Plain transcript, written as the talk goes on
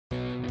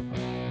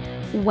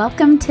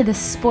Welcome to the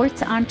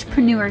Sports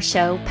Entrepreneur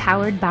Show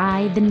powered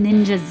by the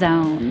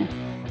NinjaZone,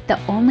 the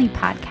only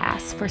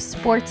podcast for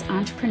sports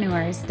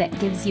entrepreneurs that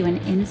gives you an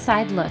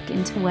inside look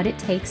into what it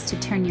takes to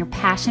turn your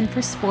passion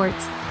for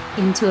sports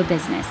into a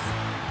business.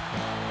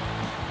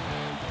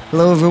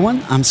 Hello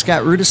everyone, I'm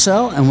Scott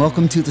Rudisell and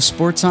welcome to the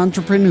Sports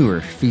Entrepreneur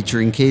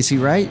featuring Casey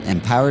Wright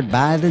and powered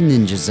by the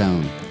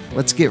NinjaZone.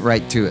 Let's get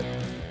right to it.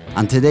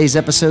 On today's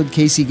episode,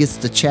 Casey gets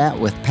to chat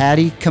with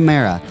Patti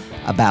Komara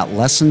about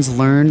lessons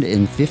learned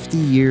in 50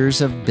 years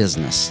of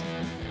business.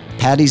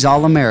 Patti's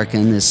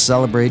All-American is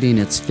celebrating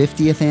its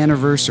 50th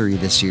anniversary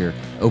this year,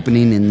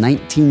 opening in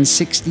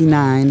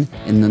 1969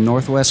 in the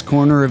northwest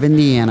corner of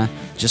Indiana,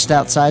 just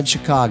outside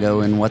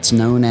Chicago in what's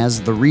known as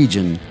the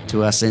region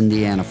to us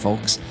Indiana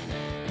folks.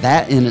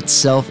 That in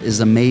itself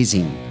is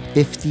amazing,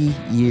 50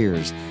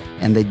 years,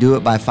 and they do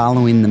it by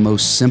following the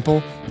most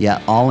simple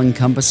yet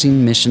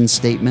all-encompassing mission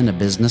statement a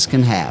business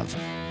can have.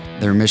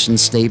 Their mission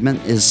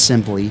statement is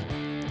simply,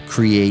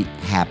 create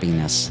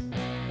happiness.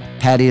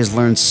 Patti has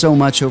learned so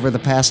much over the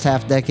past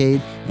half decade,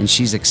 and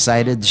she's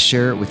excited to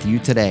share it with you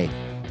today.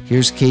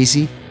 Here's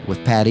Casey with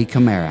Patti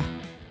Komara.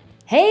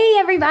 Hey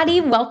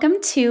everybody,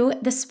 welcome to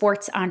the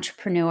Sports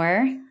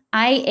Entrepreneur.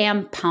 I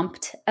am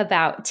pumped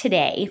about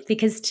today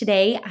because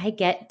today I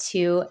get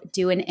to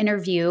do an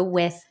interview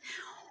with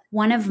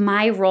one of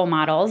my role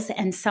models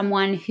and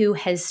someone who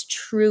has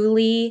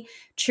truly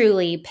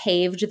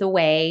paved the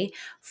way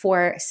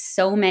for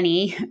so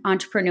many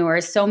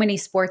entrepreneurs, so many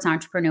sports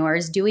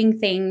entrepreneurs doing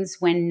things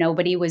when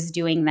nobody was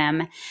doing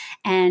them.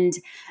 And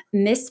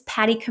Miss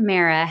Patti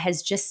Komara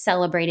has just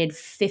celebrated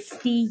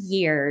 50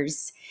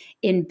 years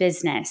in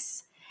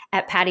business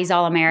at Patti's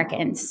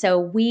All-American. So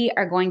we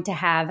are going to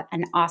have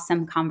an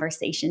awesome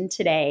conversation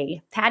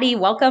today. Patti,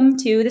 welcome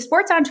to the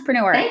Sports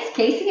Entrepreneur. Thanks,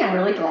 Casey. I'm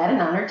really glad and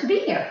honored to be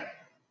here.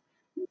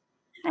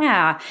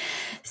 Yeah.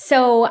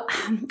 So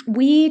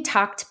we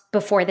talked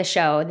before the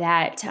show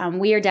that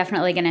we are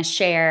definitely going to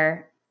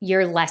share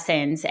your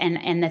lessons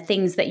and the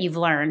things that you've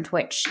learned,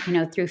 which, you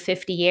know, through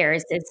 50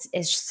 years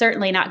is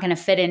certainly not going to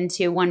fit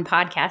into one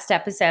podcast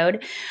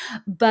episode.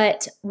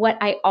 But what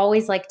I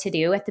always like to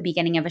do at the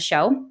beginning of a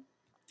show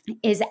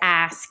is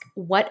ask,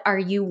 what are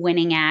you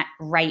winning at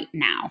right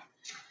now?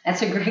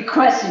 That's a great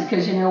question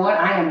because you know what?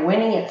 I am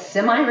winning at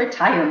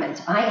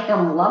semi-retirement. I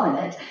am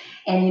loving it.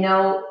 And, you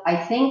know, I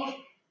think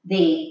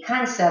the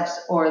concepts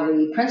or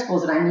the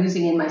principles that I'm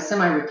using in my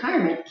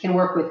semi-retirement can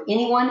work with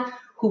anyone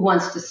who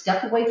wants to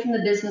step away from the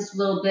business a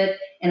little bit,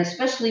 and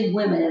especially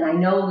women. And I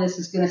know this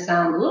is going to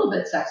sound a little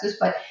bit sexist,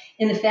 but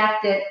in the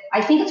fact that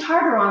I think it's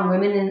harder on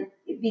women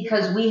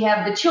because we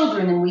have the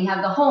children and we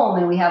have the home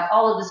and we have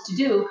all of this to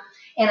do.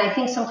 And I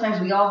think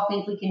sometimes we all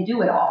think we can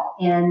do it all.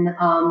 And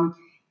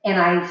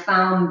I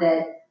found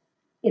that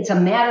it's a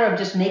matter of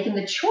just making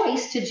the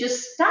choice to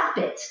just stop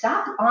it.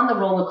 Stop on the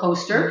roller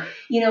coaster.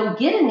 You know,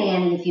 get a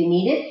nanny if you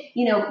need it.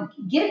 You know,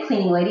 get a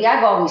cleaning lady.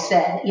 I've always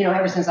said, you know,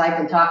 ever since I've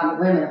been talking to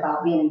women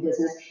about being in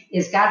business,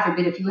 is God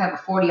forbid if you have a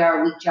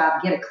 40-hour-a-week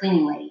job, get a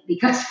cleaning lady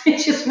because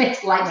it just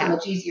makes life so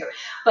much easier.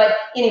 But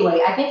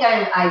anyway, I think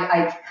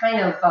I've kind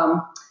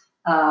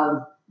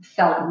of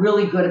felt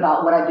really good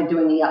about what I've been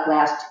doing the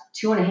last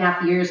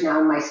 2.5 years now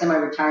in my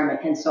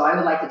semi-retirement. And so I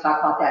would like to talk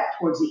about that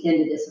towards the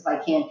end of this, if I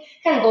can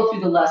kind of go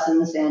through the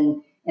lessons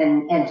and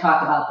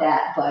talk about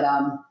that. But,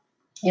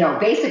 you know,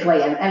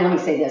 basically, and let me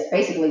say this,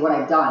 basically what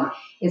I've done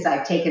is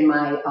I've taken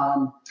my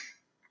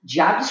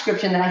job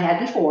description that I had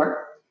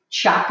before,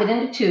 chopped it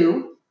into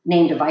two,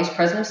 named a vice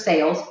president of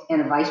sales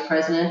and a vice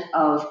president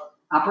of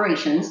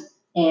operations,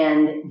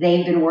 and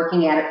they've been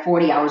working at it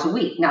 40 hours a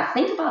week. Now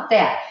think about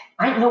that.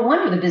 No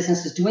wonder the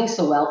business is doing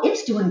so well.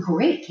 It's doing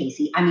great,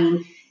 Casey. I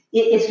mean,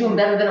 it's doing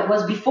better than it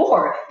was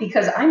before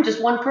because I'm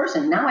just one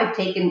person. Now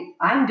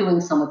I'm doing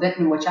some of it,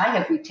 and which I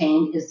have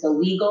retained is the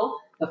legal,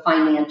 the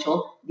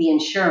financial, the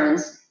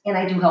insurance, and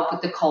I do help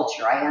with the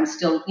culture. I am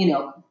still, you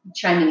know,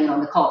 chiming in on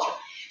the culture.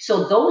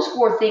 So those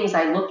 4 things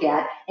I look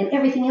at, and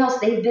everything else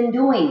they've been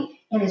doing,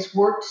 and it's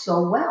worked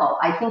so well.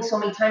 I think so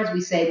many times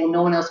we say, well,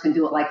 no one else can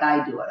do it like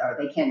I do it, or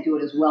they can't do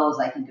it as well as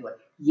I can do it.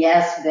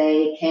 Yes,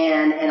 they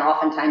can, and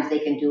oftentimes they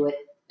can do it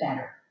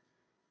better.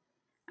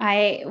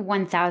 I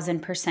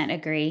 1000%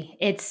 agree.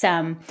 It's,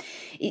 I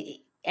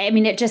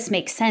mean, it just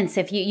makes sense.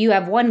 If you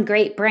have one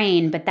great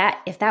brain, but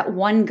if that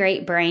one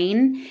great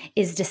brain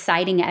is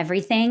deciding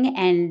everything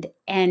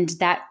and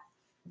that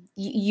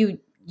you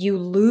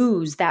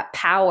lose that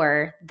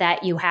power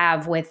that you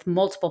have with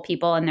multiple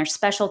people and their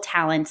special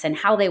talents and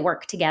how they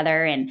work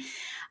together. And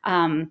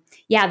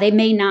they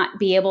may not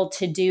be able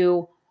to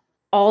do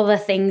all the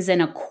things in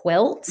a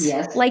quilt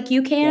like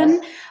you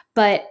can,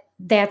 but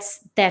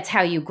that's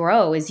how you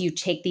grow, is you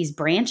take these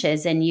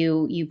branches and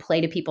you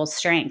play to people's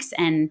strengths,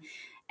 and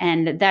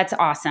that's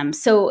awesome.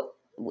 So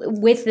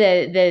with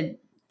the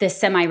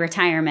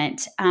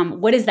semi-retirement,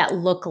 what does that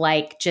look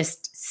like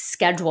just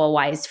schedule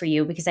wise for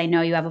you? Because I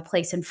know you have a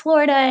place in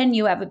Florida and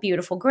you have a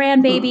beautiful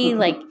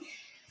grandbaby.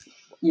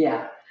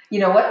 Yeah. You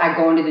know what? I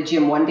go into the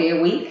gym 1 day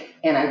a week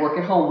and I work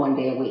at home 1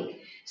 day a week.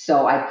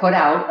 So I put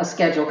out a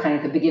schedule kind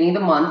of at the beginning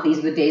of the month. These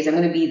are the days I'm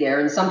going to be there.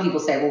 And some people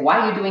say, well, why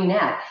are you doing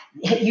that?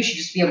 You should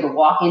just be able to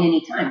walk in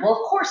anytime. Well,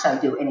 of course I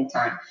do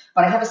anytime,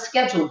 but I have a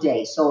scheduled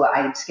day. So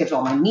I schedule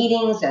all my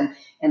meetings and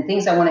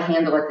things I want to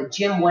handle at the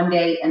gym one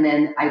day, and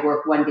then I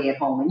work one day at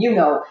home. And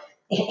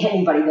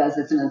anybody does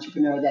that's an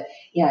entrepreneur that,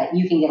 yeah,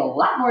 you can get a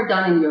lot more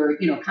done in your,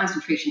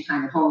 concentration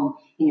time at home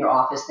in your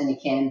office than you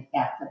can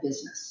at the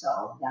business.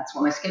 So that's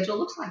what my schedule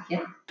looks like.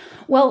 Yeah.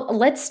 Well,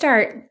 let's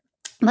start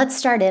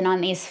in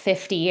on these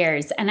 50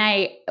 years. And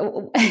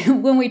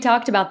when we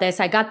talked about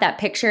this, I got that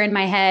picture in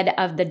my head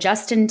of the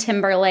Justin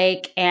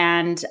Timberlake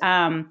and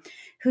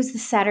who's the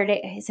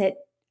Saturday? Is it?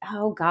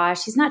 Oh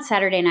gosh, he's not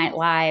Saturday Night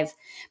Live.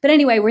 But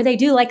anyway, where they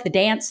do like the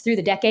dance through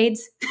the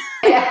decades.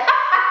 Yeah.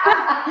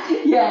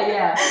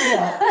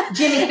 yeah.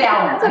 Jimmy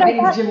Fallon. I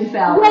think it's Jimmy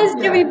Fallon. Yes,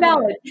 Jimmy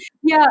Fallon.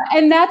 Yeah,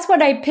 and that's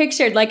what I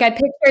pictured. Like I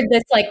pictured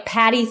this like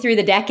Patty through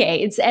the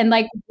decades, and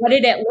like what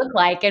did it look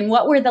like, and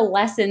what were the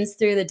lessons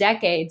through the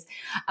decades?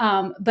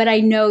 But I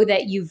know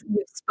that you've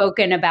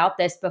spoken about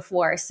this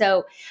before,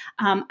 so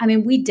I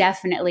mean, we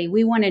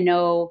want to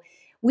know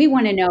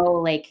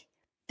like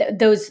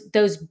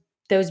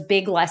those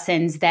big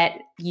lessons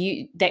that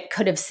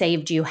could have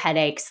saved you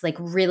headaches like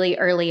really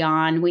early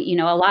on.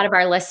 A lot of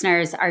our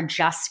listeners are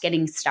just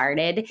getting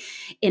started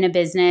in a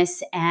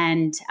business,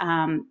 and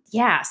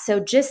so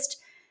just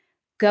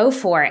go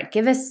for it.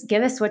 Give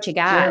us what you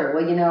got. Sure.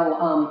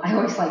 Well, I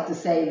always like to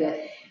say that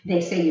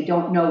they say you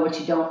don't know what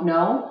you don't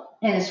know,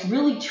 and it's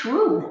really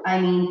true. I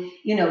mean,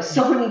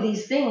 so many of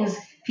these things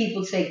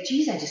people say,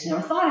 geez, I just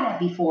never thought of that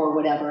before or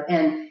whatever.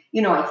 And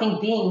I think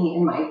being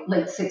in my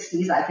late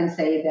 60s, I can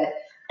say that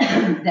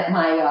that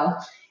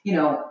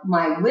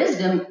my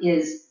wisdom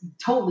is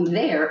totally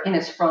there, and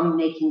it's from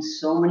making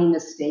so many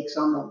mistakes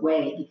on the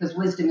way, because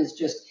wisdom is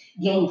just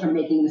gained from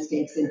making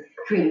mistakes and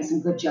creating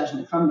some good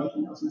judgment from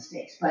making those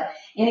mistakes. But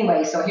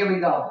anyway, so here we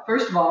go.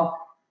 First of all,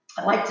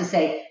 I like to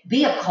say,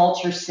 be a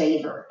culture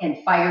saver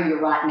and fire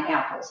your rotten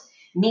apples.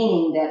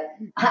 Meaning that,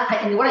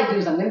 and what I do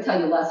is I'm going to tell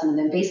you a lesson, and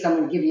then basically I'm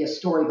going to give you a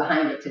story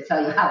behind it to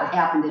tell you how it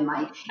happened in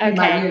my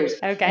years.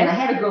 Okay. And I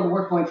had a girl who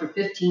worked for me for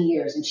 15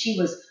 years, and she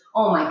was,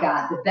 oh my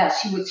God, the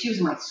best. She was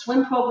in my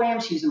swim program.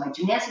 She was in my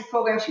gymnastics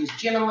program. She was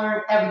gym and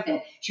learn,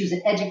 everything. She was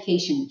an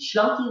education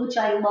junkie, which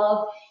I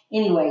love.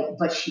 Anyway,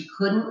 but she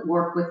couldn't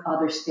work with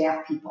other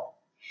staff people.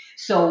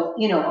 So,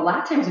 a lot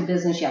of times in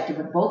business, you have to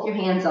put both your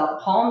hands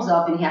up, palms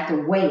up, and you have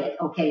to weigh it.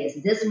 Okay,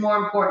 is this more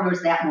important or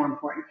is that more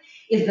important?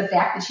 Is the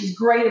fact that she's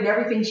great at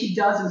everything she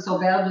does and so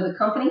valuable to the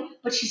company,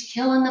 but she's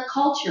killing the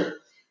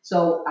culture.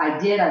 So I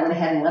went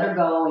ahead and let her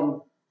go.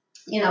 And,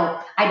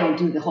 I don't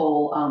do the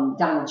whole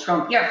Donald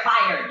Trump, you're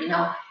fired,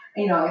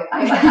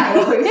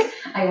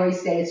 I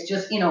always say it's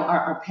just,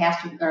 our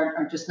paths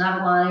are just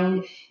not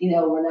aligned.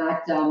 We're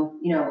not,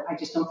 I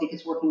just don't think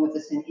it's working with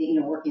us and,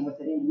 working with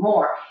it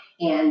anymore.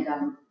 And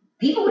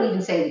people would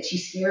even say that she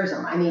scares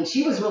them. I mean,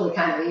 she was really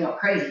kind of,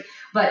 crazy.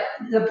 But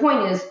the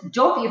point is,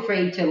 don't be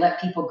afraid to let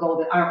people go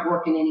that aren't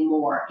working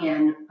anymore.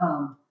 And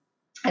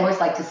I always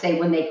like to say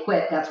when they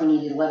quit, that's when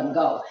you need to let them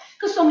go.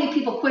 Because so many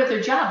people quit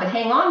their job and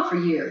hang on for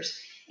years.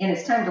 And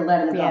it's time to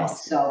let them go.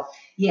 So,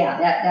 yeah,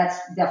 that's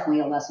definitely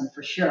a lesson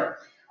for sure.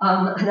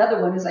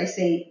 Another one is I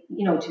say,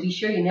 to be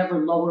sure you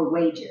never lower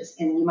wages.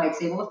 And you might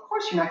say, well, of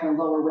course you're not going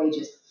to lower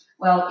wages.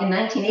 Well, in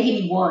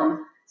 1981,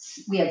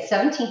 we had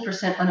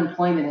 17%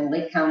 unemployment in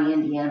Lake County,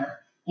 Indiana.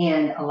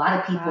 And a lot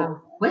of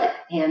people quit.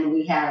 And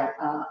we had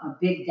a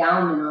big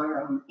down in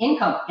our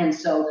income. And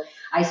so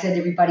I said to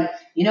everybody,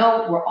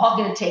 we're all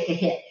going to take a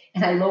hit.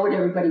 And I lowered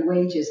everybody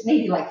wages,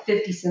 maybe like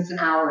 50 cents an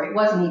hour. It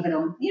wasn't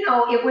even,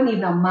 it wouldn't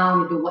even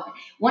amount to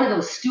one of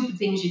those stupid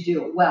things you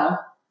do.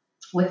 Well,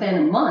 within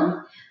a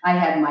month, I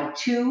had my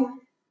two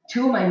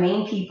of my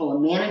main people, a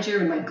manager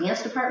in my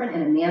dance department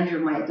and a manager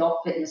of my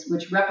adult fitness,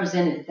 which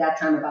represented at that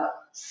time about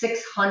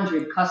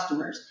 600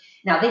 customers.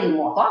 Now, they didn't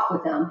walk off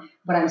with them,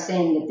 but I'm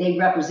saying that they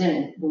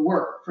represented the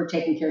work for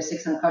taking care of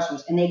 600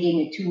 customers. And they gave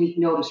me a 2-week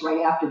notice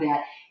right after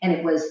that. And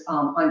it was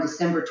on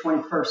December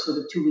 21st. So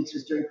the 2 weeks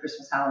was during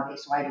Christmas holiday.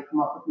 So I had to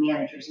come up with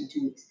managers in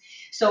 2 weeks.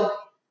 So,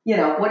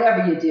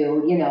 whatever you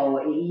do,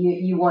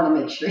 you want to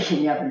make sure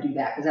you never do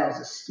that, because that was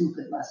a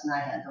stupid lesson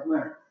I had to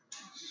learn.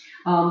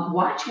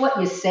 Watch what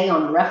you say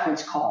on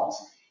reference calls.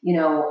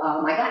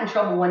 I got in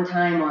trouble one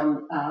time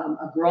on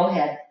a girl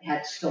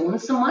had stolen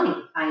some money.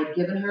 I had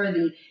given her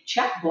the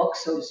checkbook,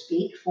 so to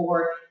speak,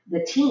 for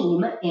the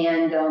team,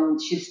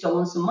 and she'd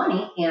stolen some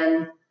money.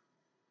 And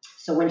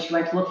so when she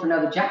went to look for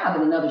another job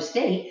in another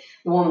state,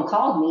 the woman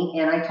called me,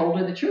 and I told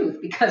her the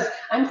truth, because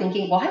I'm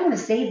thinking, well, I want to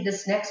save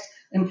this next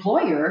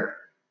employer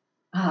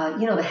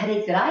the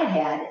headache that I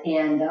had,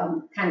 and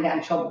kind of got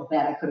in trouble with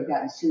that. I could have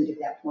gotten sued at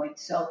that point.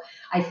 So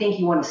I think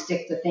you want to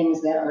stick to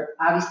things that are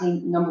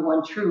obviously, number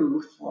one,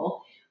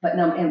 truthful,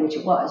 and which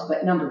it was.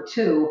 But number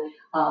two,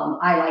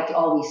 I like to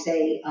always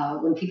say,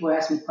 when people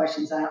ask me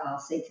questions, I'll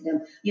say to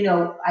them,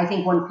 I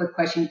think one quick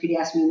question you could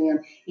ask me,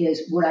 ma'am,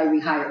 is would I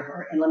rehire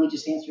her? And let me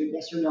just answer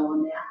yes or no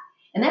on that.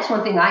 And that's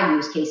one thing I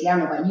use, Casey. I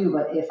don't know about you,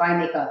 but if I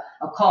make a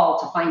call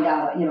to find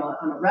out,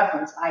 on a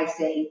reference, I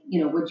say,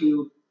 would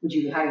you would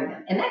you rehire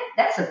them? And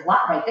that's a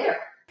lot right there.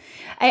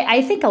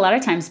 I think a lot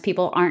of times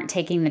people aren't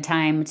taking the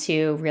time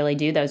to really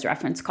do those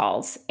reference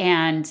calls,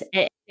 and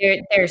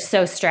they're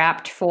so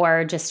strapped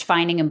for just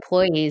finding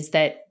employees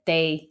that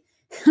they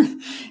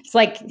it's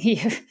like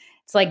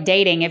it's like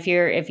dating. If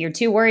you're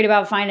too worried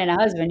about finding a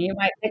husband, you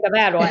might pick a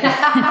bad one.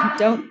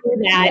 Don't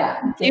do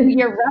that. Yeah, Do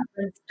your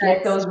reference get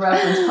checks. those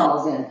reference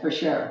calls in for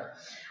sure.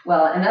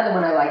 Well, another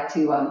one I like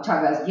to talk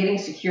about is getting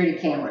security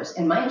cameras.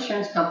 And my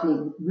insurance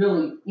company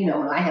really,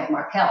 and I have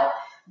Markel,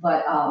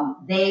 but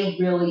they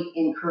really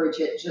encourage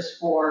it just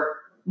for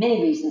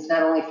many reasons,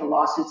 not only for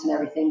lawsuits and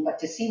everything, but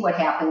to see what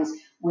happens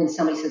when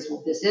somebody says,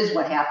 well, this is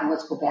what happened,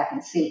 let's go back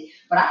and see.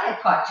 But I had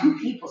caught 2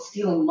 people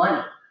stealing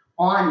money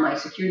on my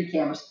security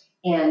cameras.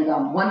 And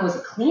one was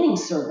a cleaning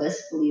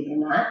service, believe it or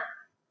not,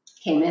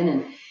 came in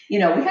and, we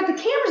got the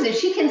cameras there.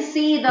 She can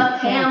see the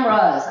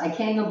cameras. I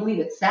can't even believe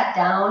it. Sat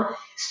down,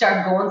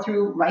 started going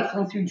through,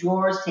 rifling through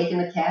drawers, taking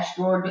the cash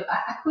drawer.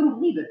 I couldn't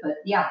believe it, but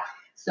yeah.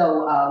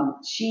 So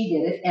she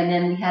did it. And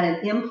then we had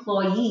an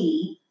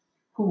employee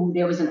who,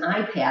 there was an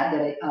iPad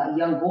that a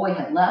young boy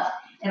had left,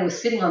 and it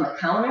was sitting on the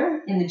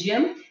counter in the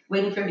gym,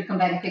 waiting for him to come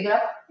back and pick it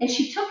up. And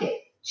she took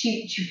it.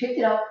 She picked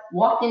it up,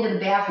 walked into the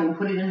bathroom,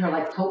 put it in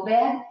her tote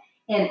bag.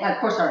 And of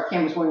course, our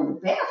cameras weren't in the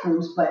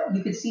bathrooms, but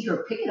you could see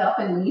her pick it up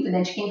and leave, and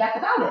then she came back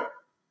without it.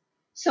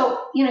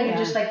 So, you're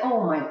just like,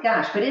 oh my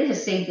gosh, but it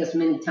has saved us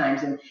many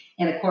times. And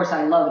of course,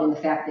 I love it in the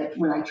fact that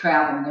when I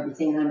travel and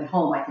everything, and I'm at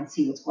home, I can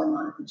see what's going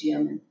on at the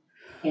gym.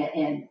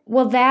 And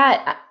well,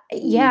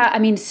 I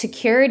mean,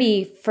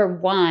 security for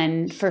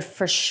one,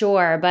 for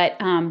sure, but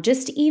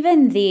just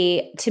even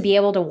to be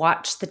able to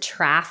watch the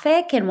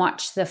traffic and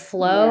watch the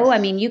flow. Yes. I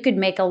mean, you could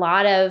make a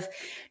lot of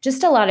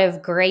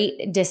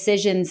great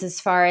decisions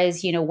as far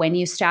as, when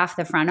you staff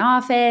the front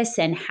office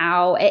and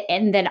how,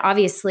 and then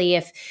obviously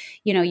if,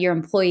 your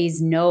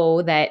employees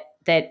know that,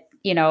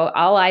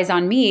 all eyes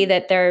on me,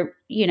 that they're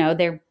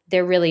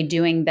really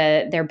doing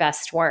their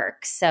best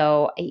work.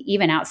 So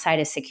even outside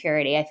of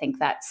security, I think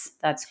that's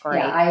great.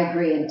 Yeah, I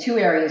agree. In 2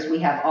 areas, we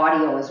have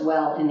audio as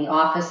well, in the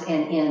office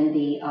and in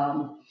the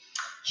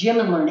gym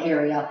and learn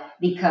area,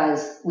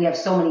 because we have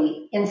so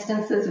many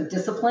instances of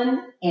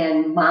discipline,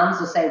 and moms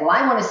will say, well,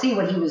 I want to see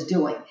what he was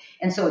doing.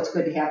 And so it's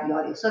good to have the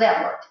audio. So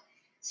that worked.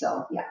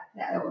 So yeah,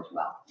 that worked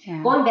well.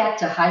 Yeah. Going back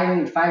to hiring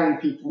and firing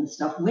people and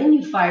stuff, when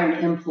you fire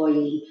an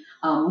employee,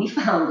 we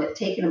found that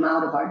taking them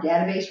out of our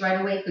database right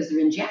away, because they're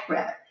in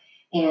Jackrabbit,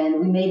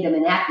 and we made them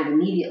inactive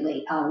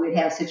immediately. We'd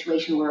had a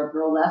situation where a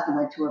girl left and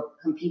went to a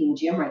competing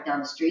gym right down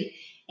the street,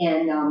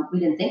 and we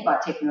didn't think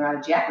about taking her out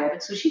of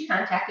Jackrabbit. So she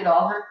contacted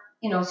all her,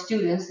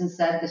 students and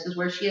said, this is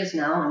where she is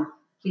now, and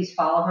please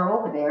follow her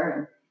over there.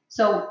 And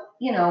so,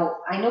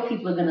 I know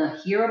people are going to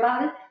hear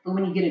about it, but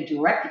when you get a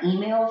direct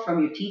email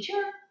from your teacher,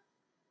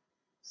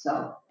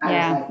 so I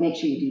was like, make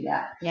sure you do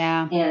that.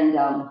 Yeah. And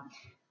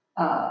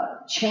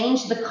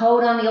change the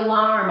code on the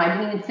alarm. I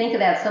didn't even think of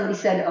that. Somebody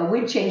said,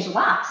 we'd change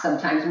locks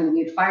sometimes when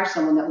we'd fire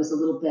someone that was a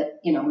little bit,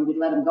 we would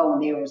let them go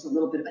and there was a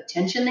little bit of a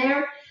tension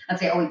there. I'd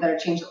say, we better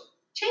change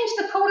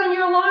the code on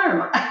your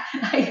alarm.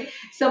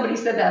 Somebody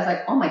said that. I was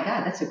like, oh my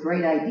God, that's a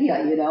great idea.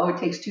 It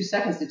takes 2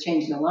 seconds to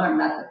change the alarm,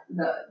 not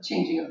the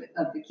changing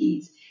of the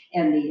keys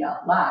and the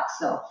locks.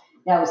 So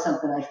that was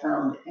something I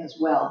found as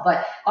well.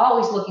 But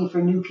always looking for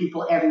new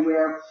people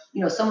everywhere,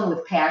 someone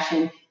with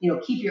passion,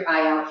 keep your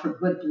eye out for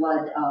good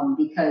blood,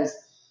 because,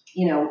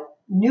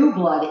 new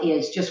blood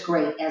is just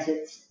great as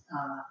it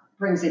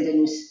brings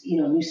into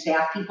new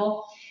staff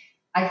people.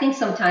 I think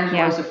sometimes we're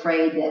always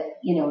afraid that,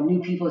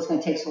 new people, it's going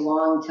to take so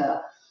long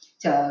to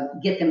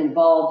get them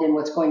involved in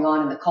what's going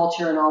on in the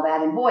culture and all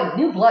that. And boy,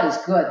 new blood is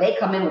good. They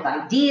come in with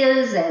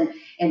ideas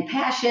and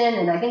passion.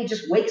 And I think it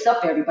just wakes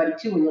up everybody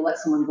too when you let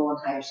someone go and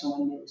hire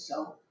someone new.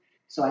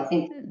 So I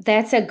think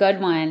that's a good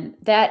one.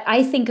 That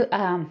I think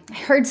I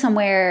heard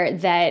somewhere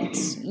that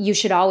you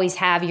should always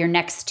have your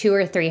next 2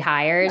 or 3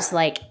 hires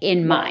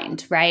in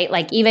mind, right?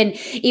 Even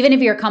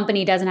if your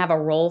company doesn't have a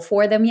role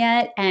for them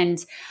yet.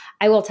 And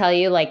I will tell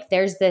you,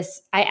 there's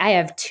this, I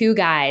have 2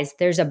 guys.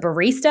 There's a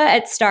barista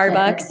at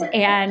Starbucks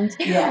and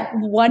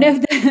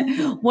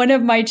one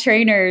of my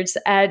trainers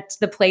at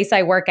the place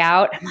I work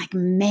out. I'm like,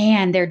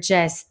 man, they're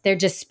just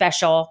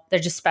special. They're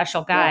just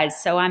special guys. Yeah.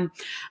 So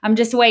I'm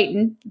just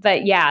waiting.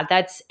 But yeah,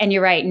 and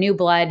you're right. New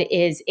blood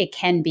it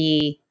can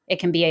be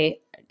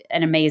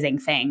an amazing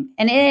thing.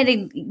 And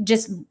it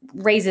just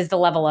raises the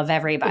level of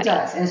everybody. It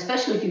does. And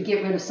especially if you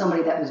get rid of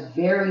somebody that was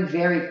very,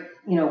 very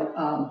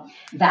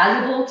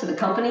valuable to the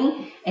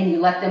company, and you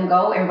let them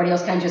go, everybody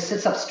else kind of just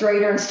sits up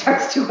straighter and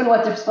starts doing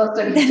what they're supposed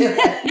to be doing.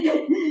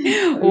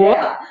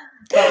 Yeah.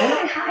 But when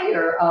I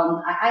hire,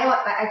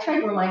 I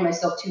try to remind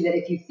myself too that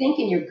if you think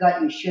in your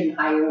gut you shouldn't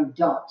hire them,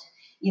 don't.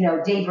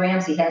 Dave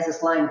Ramsey has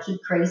this line,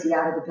 keep crazy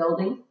out of the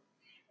building.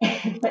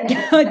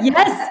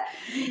 Yes.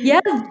 Yeah,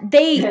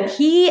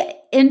 he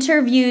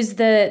interviews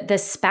the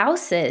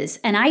spouses,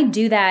 and I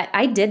did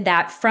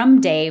that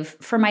from Dave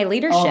for my Oh,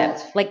 leadership.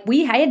 that's Like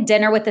I had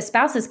dinner with the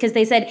spouses because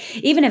they said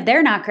even if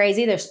they're not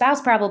crazy, their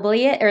spouse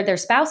probably or their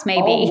spouse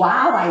may oh be.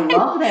 wow, I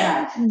love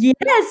that.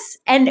 Yes,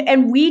 and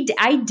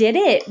I did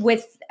it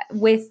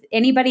with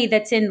anybody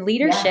that's in Yeah,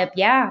 leadership.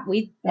 Yeah,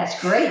 that's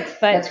great.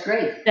 but That's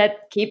great.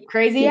 that keep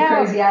crazy Keep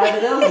out. crazy out of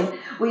the building.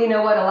 Well, you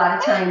know what? A lot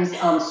of times,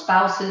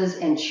 spouses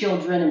and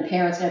children and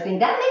parents and everything,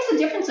 that makes a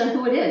difference in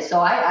who it is. So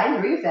I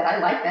agree with that. I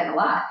like that a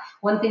lot.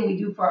 One thing we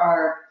do for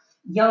our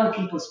young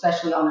people,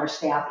 especially on our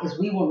staff, is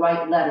we will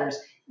write letters.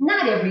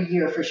 Not every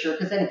year for sure,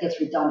 because then it gets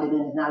redundant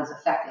and it's not as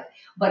effective.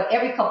 But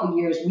every couple of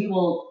years, we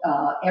will,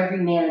 every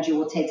manager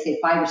will take, say,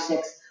 5 or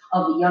 6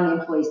 of the young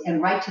employees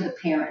and write to the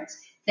parents,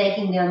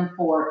 thanking them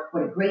for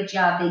what a great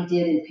job they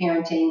did in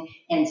parenting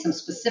and some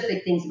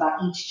specific things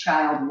about each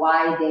child,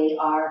 why they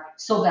are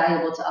so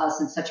valuable to us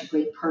and such a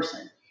great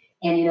person.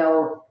 And,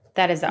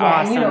 That is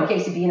yeah, and awesome.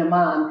 Casey, being a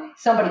mom,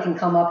 somebody Oh, can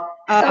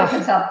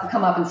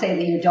come up and say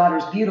that your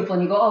daughter's beautiful,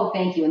 and you go, oh,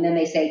 thank you. And then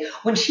they say,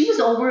 when she was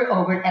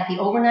over at the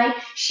overnight,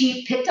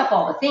 she picked up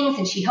all the things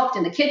and she helped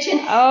in the kitchen,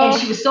 and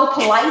she oh, was so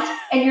polite,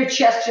 and your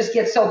chest just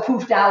gets so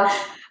poofed out.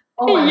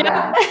 Oh my yep.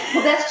 God.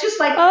 Well, that's just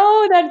like,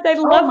 Oh, I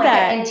oh love my God.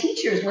 that. And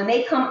teachers, when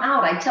they come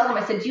out, I tell them,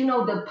 I said,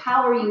 the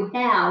power you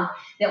have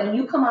that when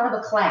you come out of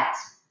a class,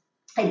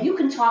 and you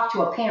can talk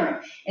to a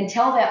parent and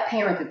tell that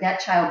parent that that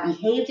child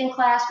behaved in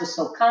class, was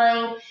so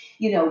kind,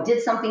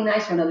 did something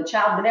nice for another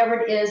child, whatever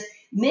it is,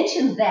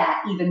 mention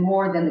that even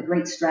more than the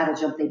great straddle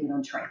jump they did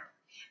on tramp.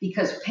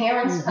 Because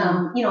parents,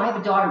 Hmm. I have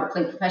a daughter that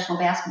played professional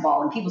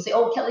basketball, and people say,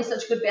 oh, Kelly's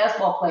such a good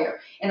basketball player.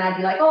 And I'd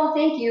be like, oh,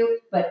 thank you.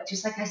 But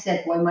just like I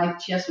said, boy, my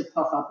chest would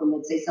puff up when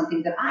they'd say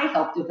something that I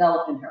helped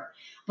develop in her.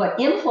 But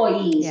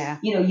employees, Yeah.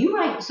 you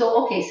write,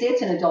 so, okay, say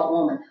it's an adult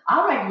woman.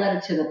 I'll write a letter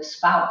to the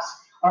spouse,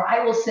 or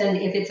I will send,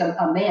 if it's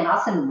a man,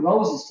 I'll send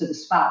roses to the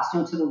spouse,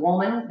 to the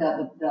woman,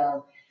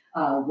 the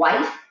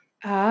wife,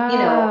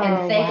 and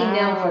Oh, thanking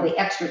them for wow. the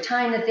extra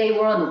time that they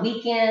were on the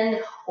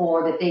weekend,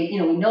 or that they,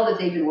 we know that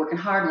they've been working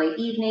hard late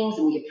evenings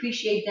and we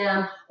appreciate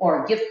them,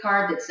 or a gift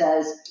card that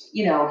says,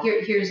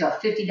 here's a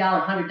 $50,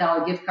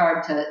 $100 gift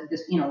card to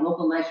this,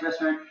 local nice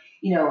restaurant,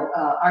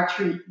 our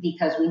treat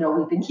because we know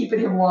we've been keeping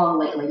him warm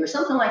lately, or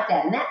something like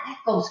that. And that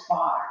goes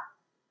far.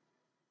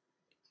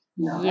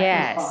 No, that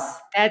goes far.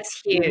 Yes,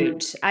 that's Hmm.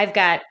 huge. I've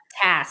got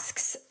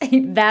tasks.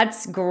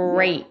 That's Yeah.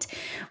 great.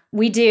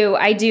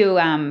 I do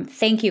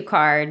thank you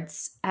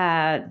cards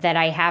that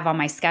I have on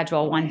my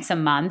schedule Okay. once a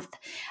month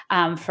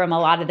from a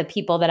lot of the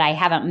people that I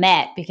haven't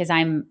met because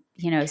I'm,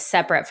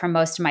 separate from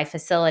most of my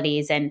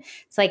facilities. And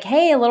it's like,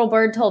 hey, a little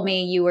bird told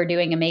me you were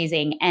doing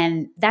amazing.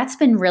 And that's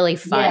been really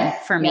fun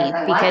Yes. for Yes. me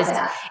I like because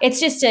that. it's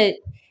just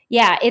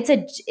yeah,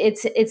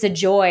 it's a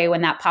joy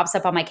when that pops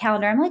up on my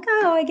calendar. I'm like,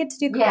 oh, I get to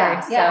do Yeah,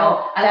 cards. yeah. So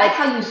Oh, I like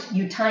that's how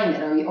you time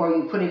it, or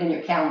you put it in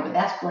your calendar.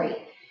 That's great,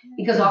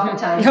 because Mhm.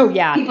 oftentimes Oh,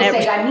 yeah. people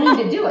say, "I mean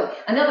to do it."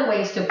 Another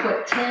way is to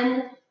put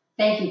 10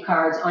 thank you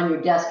cards on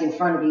your desk in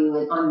front of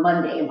you on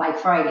Monday, and by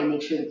Friday,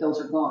 make sure that those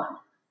are gone.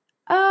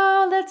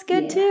 Oh, that's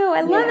good Yeah, too.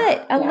 I love yeah,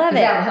 it. I yeah. love Because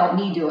it. that'll help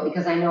me do it.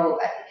 Because I know,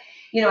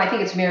 I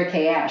think it's Mary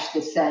Kay Ash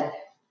that said,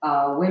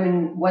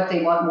 "Women, what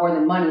they want more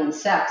than money and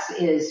sex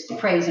is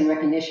praise and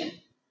recognition."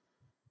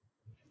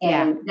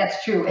 Yeah. And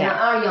that's true. And Yeah.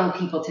 our young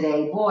people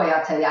today, boy,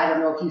 I'll tell you, I don't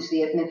know if you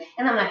see it.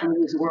 And I'm not going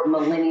to use the word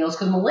millennials,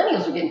 because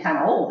millennials are getting kind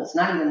of old. It's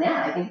not even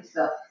that. I think it's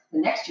the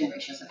next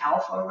generation, it's an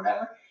alpha or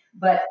whatever.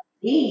 But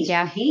these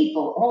Yeah.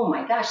 people, oh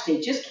my gosh,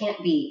 they just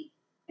can't be,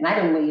 and I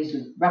don't want to use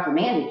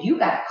reprimanded. You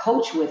got to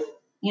coach with,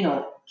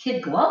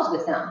 kid gloves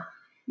with them.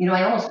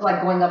 I almost feel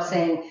like going up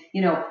saying,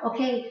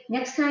 okay,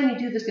 next time you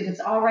do this, if it's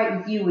all right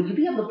with you, would you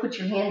be able to put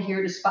your hand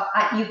here to spot?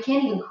 You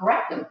can't even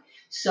correct them.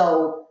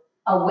 So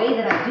a way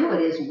that I do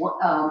it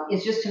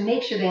is just to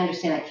make sure they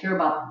understand I care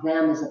about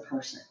them as a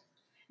person.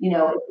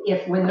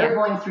 If when they're Yeah.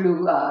 going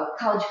through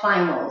college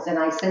finals and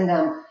I send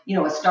them, a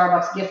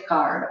Starbucks gift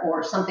card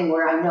or something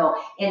where I know,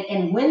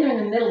 and when they're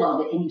in the middle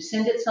of it and you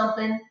send it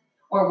something,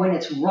 or when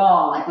it's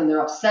raw, like when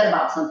they're upset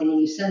about something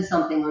and you send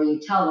something or you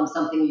tell them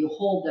something or you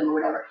hold them or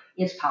whatever,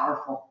 it's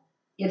powerful.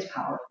 It's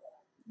powerful.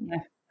 Yeah.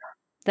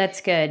 That's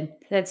good.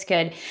 That's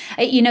good.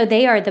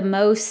 They are the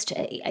most,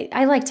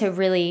 I like to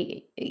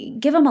really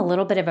give them a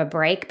little bit of a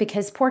break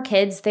because poor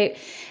kids, they're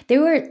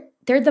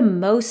the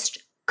most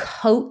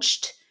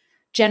coached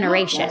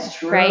generation,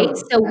 That's right? true.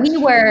 So That's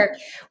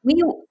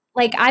true.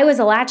 like I was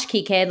a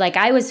latchkey kid, like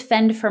I was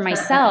fend for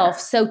myself.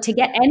 So to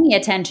get any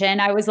attention,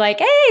 I was like,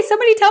 hey,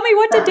 somebody tell me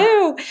what to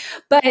do.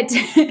 But,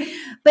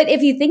 but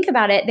if you think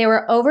about it, they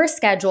were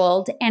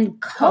overscheduled and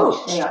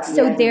Coach, they coached. are.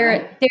 So Yeah, you're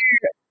right.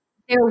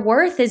 their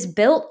worth is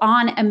built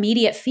on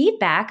immediate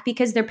feedback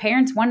because their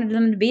parents wanted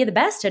them to be the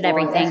best at Boy, that's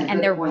everything. a And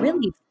good they're point.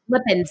 really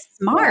flipping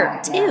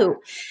smart Yeah, yeah.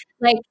 too.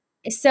 Like,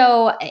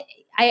 so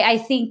I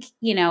think,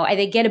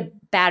 they get a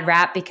bad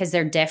rap because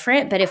they're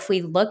different. But if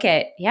we look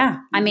at,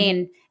 I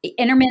mean,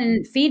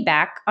 intermittent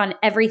feedback on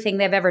everything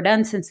they've ever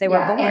done since they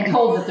were born. And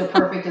told that they're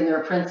perfect and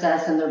they're a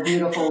princess and they're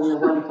beautiful and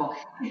they're wonderful.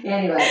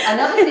 Anyway,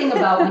 another thing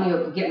about when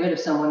you get rid of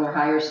someone or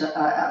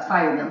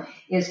fire them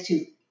is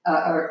to,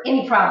 or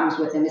any problems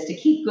with them, is to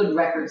keep good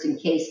records in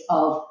case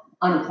of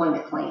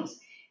unemployment claims.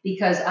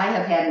 Because I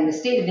have had, in the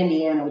state of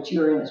Indiana, which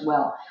you're in as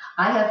well,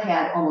 I have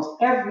had almost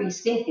every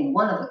stinking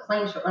one of the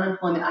claims for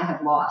unemployment I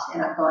have lost.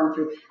 And I've gone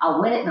through, I'll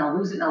win it and I'll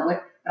lose it and I'll win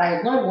it. But I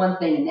have learned one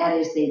thing, and that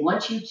is they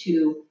want you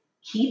to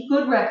keep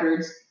good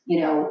records,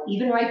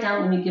 even write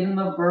down when you give them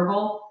a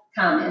verbal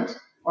comment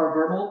or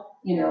verbal,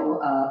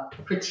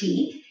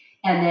 critique.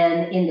 And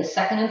then in the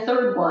second and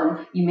third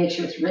one, you make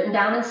sure it's written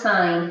down and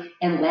signed.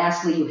 And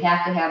lastly, you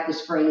have to have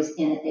this phrase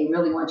in it. They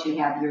really want you to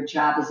have your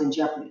job is in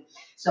jeopardy.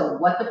 So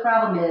what the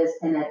problem is,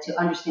 and that to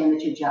understand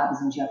that your job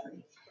is in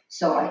jeopardy.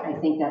 So I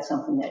think that's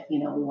something that, we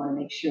want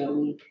to make sure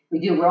we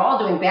do. We're all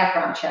doing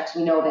background checks.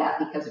 We know that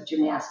because of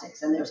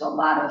gymnastics. And there's a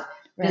lot of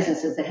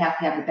businesses that have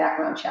to have the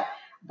background check.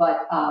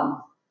 But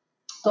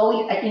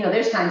so,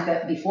 there's times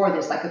that before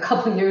this, like a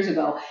couple of years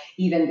ago,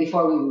 even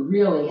before we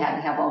really had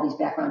to have all these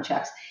background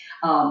checks,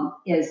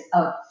 is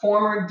a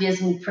former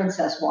Disney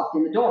princess walked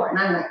in the door. And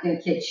I'm not going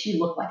to kid, she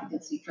looked like a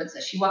Disney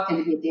princess. She walked in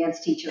to be a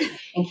dance teacher.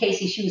 And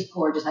Casey, she was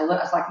gorgeous. I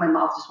was like, my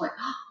mouth just went,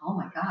 oh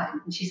my God.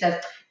 And she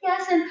says,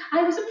 yes, and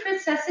I was a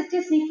princess at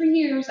Disney for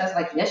years. I was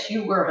like, yes,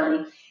 you were,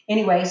 honey.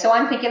 Anyway, so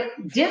I'm thinking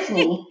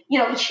Disney,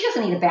 she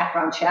doesn't need a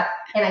background check.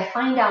 And I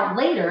find out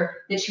later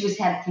that she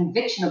had a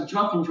conviction of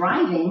drunken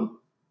driving.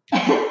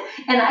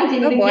 And I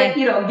didn't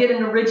even get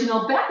an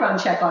original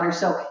background check on her.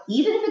 So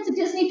even if it's a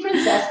Disney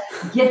princess,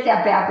 get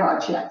that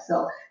background check.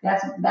 So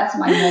that's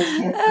my next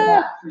hint for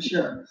that, for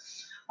sure.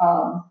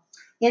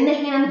 In the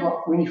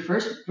handbook, when you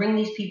first bring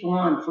these people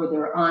on for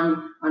their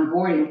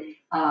onboarding,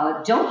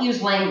 don't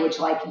use language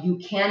like you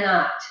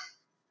cannot.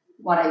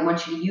 What I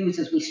want you to use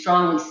is we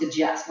strongly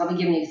suggest. Let me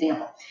give you an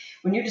example.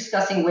 When you're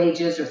discussing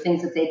wages or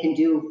things that they can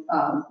do,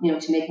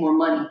 to make more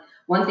money,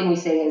 one thing we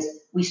say is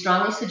we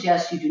strongly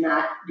suggest you do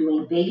not do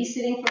any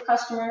babysitting for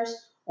customers,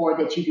 or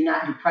that you do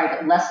not do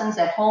private lessons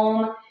at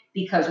home,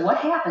 because what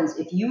happens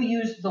if you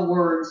use the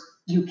words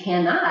you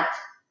cannot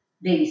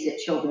babysit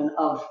children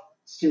of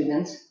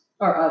students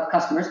or of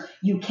customers,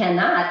 you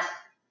cannot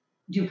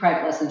do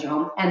private lessons at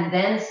home, and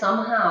then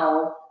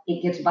somehow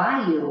it gets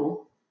by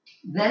you.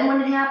 Then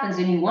when it happens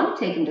and you want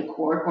to take them to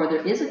court, or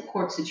there is a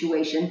court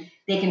situation,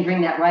 they can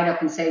bring that right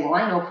up and say, well,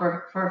 I know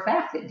for a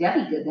fact that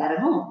Debbie did that at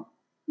home.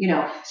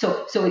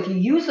 So if you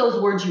use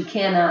those words you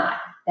cannot,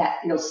 that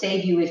it'll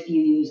save you if you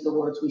use the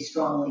words we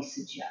strongly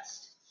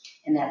suggest.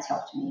 And that's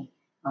helped me.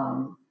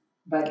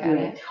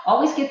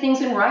 Always get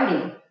things in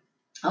writing.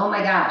 Oh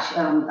my gosh.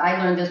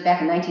 I learned this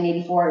back in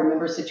 1984. I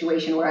remember a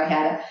situation where I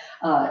had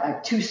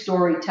a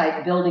 2-story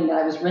type building that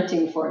I was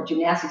renting for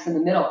gymnastics in the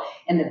middle.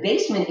 And the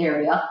basement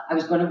area, I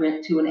was going to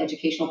rent to an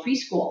educational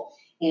preschool.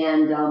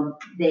 And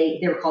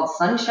they were called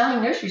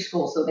Sunshine Nursery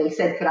School. So they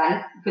said,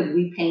 could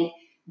we paint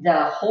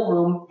the whole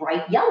room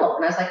bright yellow?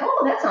 And I was like,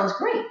 oh, that sounds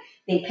great.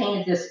 They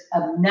painted this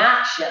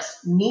obnoxious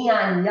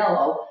neon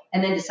yellow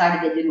and then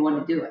decided they didn't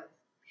want to do it.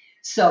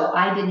 So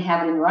I didn't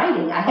have it in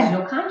writing. I had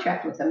no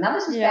contract with them. Now,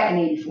 this was back in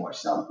 84.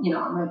 So, I'm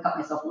going to cut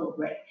myself a little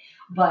break.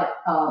 But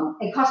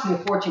it cost me a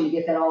fortune to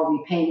get that all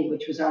repainted,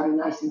 which was already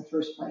nice in the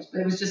first place. But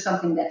it was just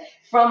something that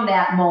from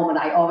that moment,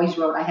 I always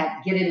wrote. I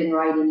had to get it in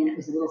writing, and it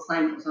was a little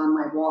sign that was on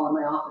my wall in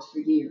my office for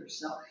years.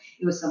 So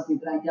it was something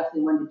that I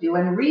definitely wanted to do.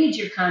 And read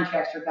your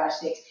contracts, for gosh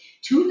sakes.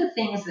 Two of the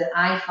things that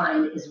I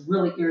find is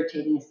really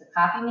irritating is the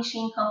copy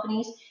machine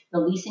companies, the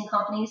leasing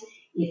companies.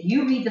 If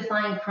you read the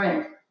fine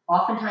print,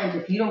 oftentimes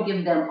if you don't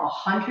give them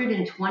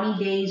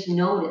 120 days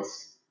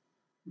notice,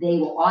 they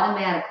will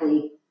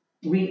automatically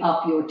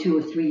re-up your 2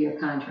 or 3 year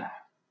contract.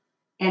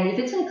 And if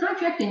it's in a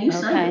contract, then you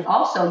sign it.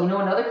 Also,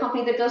 another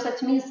company that does that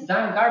to me is the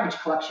darn garbage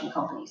collection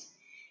companies.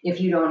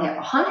 If you don't have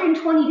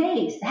 120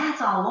 days,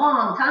 that's a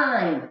long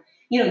time.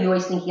 You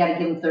always think you got to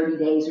give them 30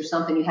 days or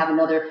something. You have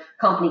another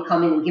company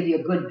come in and give you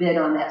a good bid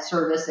on that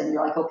service. And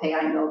you're like, okay,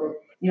 I know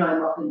that,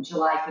 I'm up in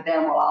July for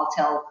them. Well, I'll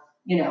tell,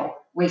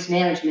 Waste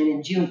Management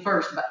in June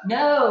 1st. But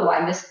no,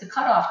 I missed the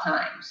cutoff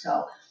time.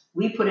 So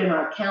we put it in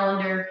our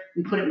calendar.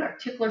 We put it in our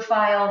tickler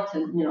file to,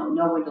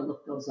 know when to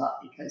look those up,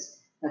 because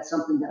that's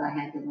something that I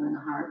had to learn the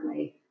hard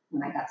way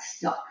when I got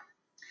stuck.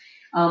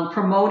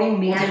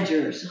 Promoting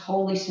managers,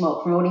 holy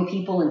smoke, promoting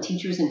people and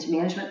teachers into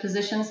management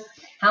positions.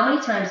 How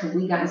many times have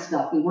we gotten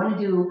stuck? We want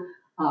to do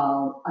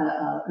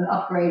an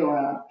upgrade or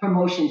a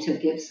promotion to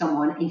get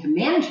someone into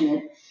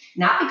management,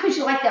 not because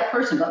you like that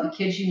person, but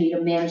because you need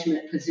a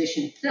management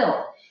position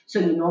filled. So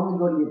you normally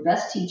go to your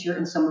best teacher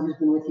and someone who's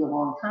been with you a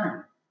long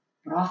time.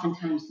 But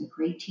oftentimes the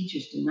great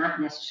teachers do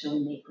not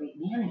necessarily make great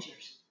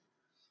managers.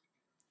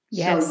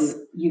 Yes,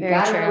 so you've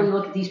got to really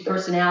look at these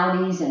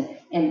personalities and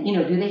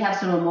do they have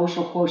some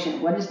emotional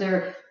quotient? What is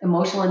their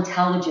emotional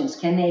intelligence?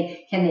 Can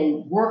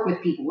they work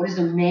with people? What is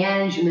their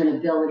management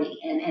ability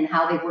and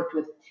how they've worked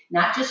with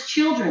not just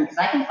children? Because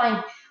I can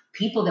find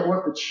People that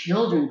work with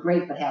children,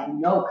 great, but have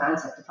no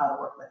concept of how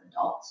to work with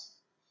adults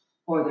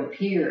or their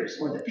peers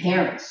or their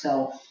parents.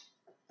 So,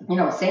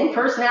 same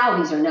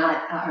personalities are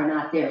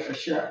not there for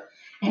sure.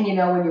 And when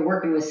you're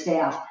working with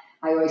staff,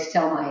 I always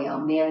tell my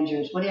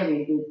managers, whatever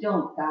you do,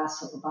 don't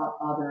gossip about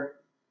other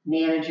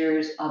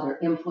managers, other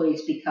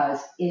employees, because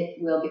it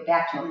will get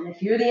back to them. And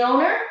if you're the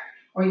owner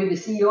or you're the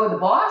CEO or the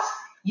boss,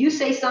 you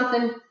say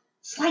something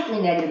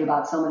slightly negative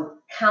about someone,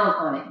 count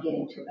on it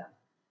getting to them.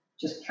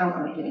 Just count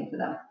on it getting to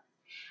them.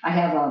 I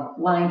have a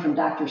line from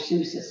Dr.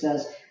 Seuss that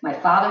says, "My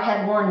father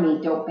had warned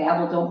me, don't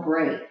babble, don't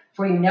bray,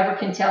 for you never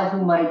can tell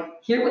who might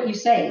hear what you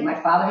say. My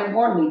father had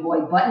warned me,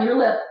 boy, button your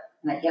lip."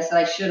 And I guess that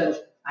I should have.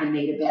 I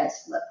made a bad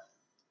slip.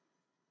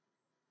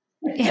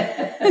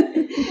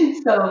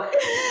 So,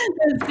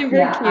 That's super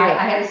yeah, cute.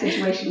 I had a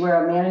situation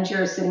where a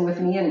manager is sitting with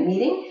me in a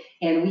meeting,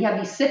 and we have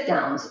these sit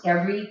downs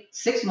every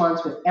 6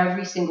 months with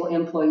every single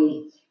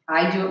employee.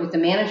 I do it with the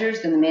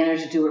managers, then the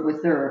managers do it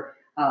with their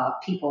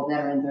people that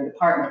are in their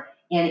department.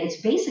 And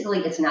it's basically,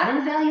 it's not an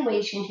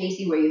evaluation,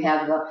 Casey, where you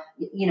have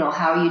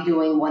how are you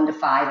doing 1 to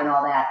 5 and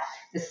all that.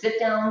 The sit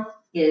down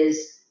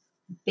is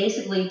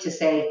basically to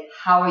say,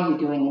 how are you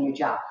doing in your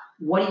job?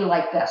 What do you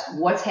like best?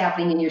 What's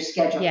happening in your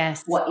schedule?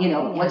 Yes.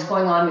 What's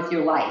going on with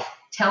your life?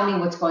 Tell me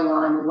what's going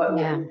on. What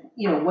do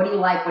you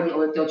like?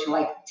 What don't you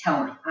like?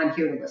 Tell me. I'm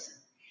here to listen.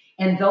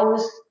 And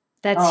those,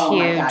 That's oh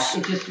huge. my gosh,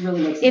 it just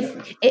really makes a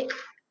difference.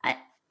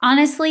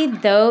 Honestly,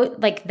 though,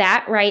 like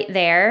that right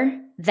there,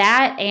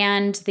 that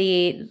and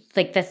the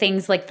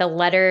things like the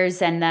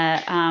letters and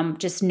the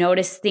just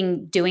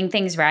noticing, doing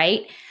things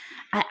right.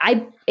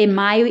 I in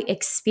my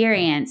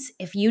experience,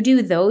 if you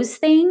do those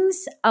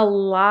things, a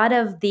lot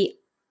of the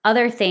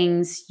other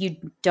things you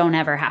don't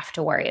ever have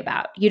to worry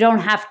about. You don't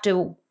have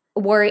to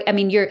worry. I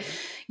mean,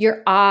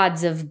 your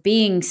odds of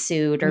being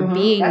sued or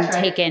being That's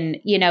right.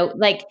 taken,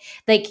 like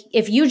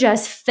if you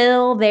just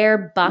fill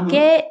their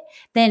bucket,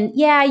 then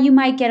yeah, you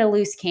might get a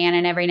loose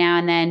cannon every now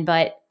and then,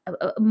 but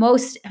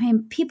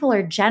people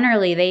are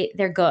generally,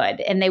 they're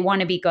good and they want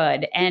to be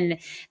good. And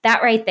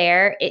that right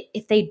there,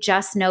 if they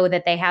just know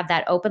that they have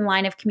that open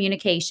line of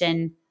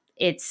communication,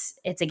 it's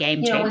a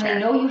game changer. When they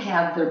know you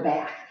have their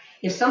back.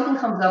 If something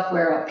comes up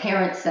where a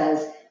parent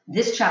says,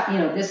 this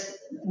child,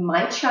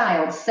 my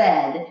child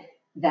said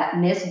that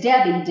Miss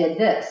Debbie did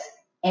this,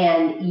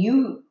 and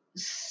you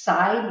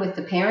side with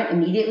the parent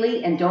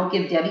immediately and don't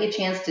give Debbie a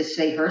chance to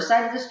say her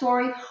side of the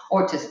story,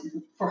 or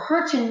for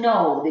her to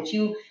know that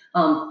you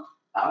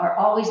are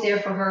always there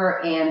for her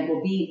and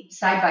will be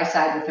side by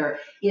side with her,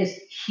 is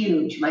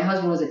huge. My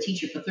husband was a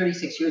teacher for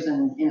 36 years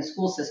in a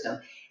school system.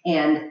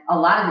 And a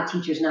lot of the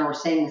teachers now are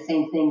saying the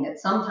same thing, that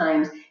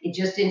sometimes it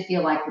just didn't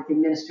feel like that the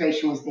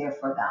administration was there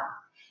for them,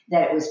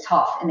 that it was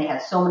tough and they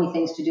had so many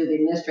things to do. The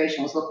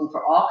administration was looking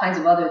for all kinds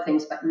of other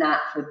things, but not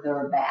for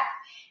their back.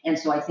 And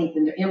so I think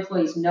when their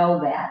employees know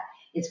that,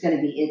 it's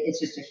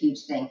just a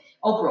huge thing.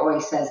 Oprah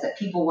always says that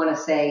people want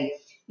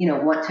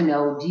to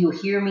know, do you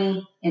hear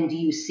me and do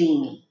you see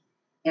me?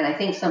 And I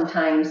think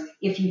sometimes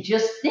if you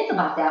just think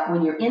about that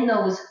when you're in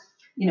those,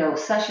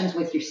 sessions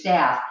with your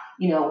staff,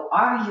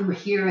 are you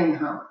hearing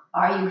them?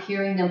 Are you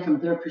hearing them from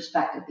their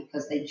perspective?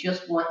 Because they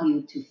just want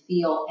you to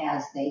feel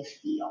as they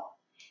feel.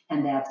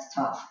 And that's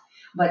tough.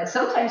 But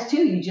sometimes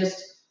too, you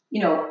just,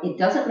 it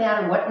doesn't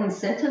matter what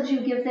incentives you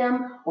give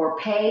them or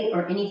pay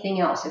or anything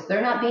else. If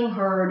they're not being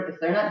heard, if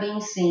they're not being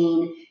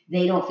seen,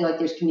 they don't feel like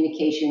there's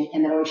communication.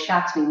 And that always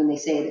shocks me when they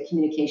say that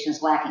communication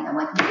is lacking. I'm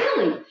like,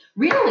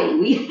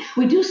 really?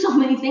 We do so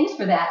many things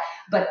for that.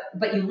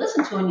 But you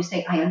listen to them and you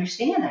say, I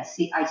understand. I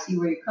see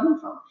where you're coming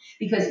from,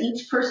 because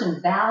each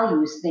person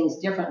values things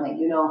differently.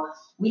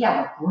 We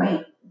have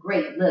a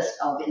great list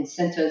of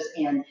incentives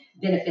and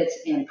benefits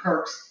and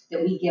perks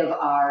that we give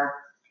our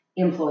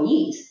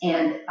employees.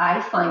 And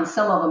I find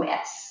some of them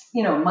at,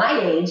 my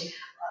age,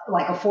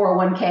 like a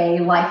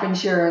 401k, life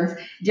insurance,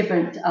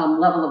 different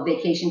level of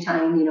vacation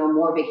time,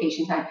 more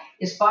vacation time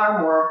is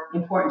far more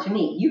important to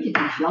me. You get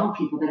these young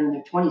people that are in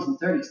their 20s and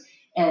 30s,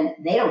 and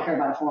they don't care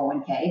about a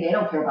 401k. They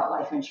don't care about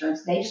life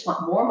insurance. They just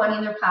want more money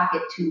in their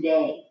pocket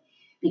today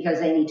because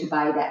they need to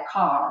buy that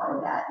car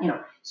or that,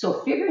 So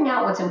figuring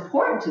out what's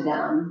important to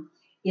them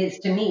is,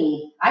 to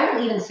me, I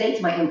will even say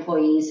to my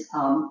employees,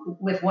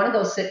 with one of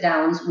those sit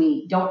downs,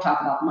 we don't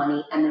talk about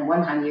money. And then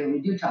one time a year, we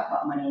do talk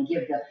about money and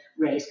give the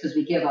raise, because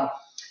we give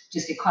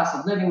just a cost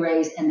of living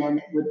raise. And then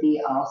it would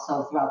be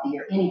also throughout the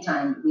year,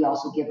 anytime we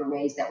also give a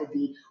raise that would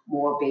be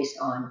more based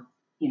on,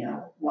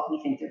 what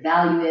we think their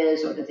value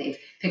is, or that they've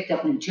picked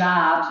up new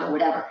jobs or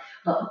whatever.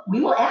 But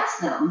we will ask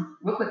them,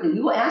 real quickly,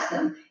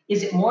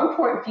 is it more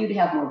important for you to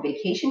have more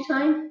vacation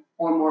time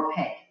or more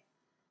pay?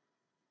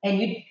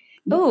 And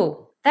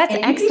that's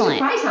and excellent. You'd be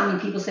surprised how many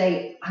people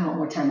say, I want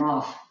more time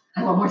off.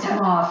 I want more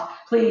time off.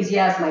 Please,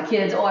 yes, my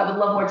kids. Oh, I would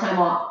love more time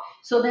off.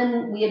 So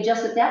then we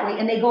adjust it that way,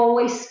 and they go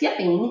away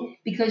skipping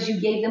because you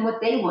gave them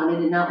what they wanted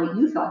and not what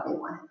you thought they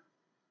wanted.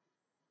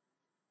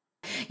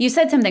 You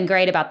said something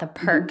great about the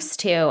perks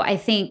too. I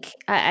think,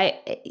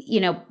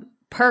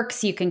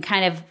 perks, you can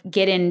kind of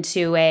get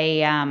into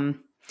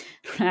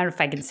I don't know if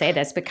I can say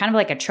this, but kind of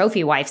like a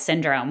trophy wife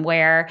syndrome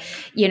where,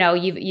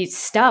 you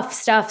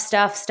stuff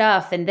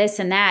and this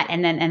and that.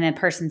 And then the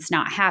person's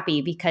not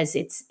happy because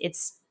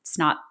it's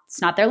not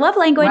their love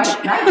language.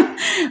 Right,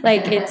 right.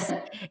 Like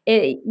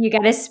you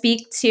got to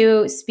speak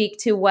to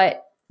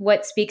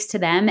what speaks to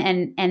them.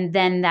 And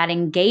then that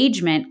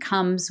engagement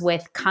comes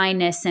with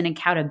kindness and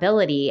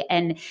accountability.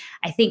 And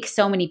I think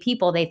so many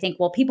people, they think,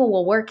 well, people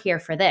will work here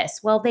for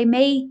this. Well, they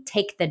may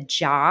take the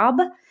job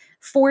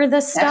for the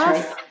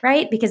stuff,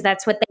 right? Because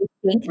that's what they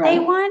think they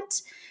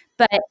want.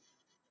 But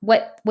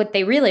what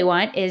they really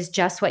want is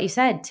just what you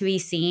said, to be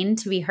seen,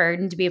 to be heard,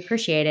 and to be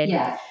appreciated,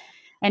 Yeah.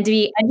 and to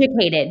be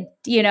educated.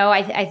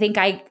 I think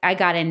I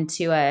got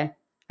into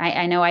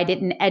I know I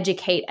didn't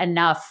educate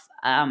enough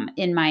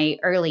in my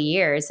early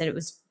years, and it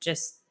was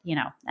just,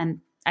 and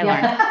I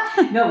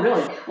learned. No,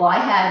 really. Well, I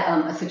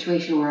had a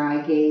situation where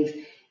I gave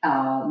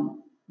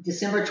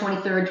December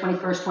 23rd,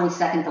 21st,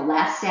 22nd, the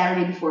last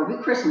Saturday before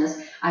every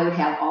Christmas, I would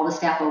have all the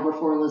staff over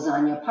for a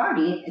lasagna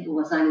party, a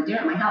lasagna dinner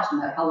at my house, no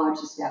matter how large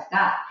the staff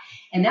got.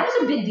 And that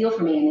was a big deal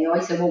for me. And they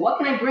always said, well, what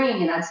can I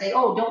bring? And I'd say,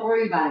 oh, don't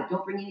worry about it.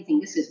 Don't bring anything.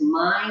 This is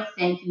my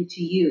thank you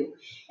to you.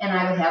 And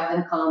I would have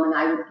them come and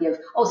I would give,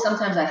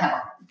 sometimes I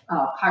have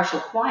a partial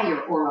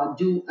choir or a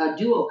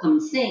duo come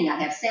and sing.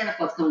 I'd have Santa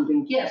Claus come and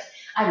bring gifts.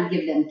 I would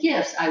give them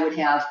gifts. I would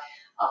have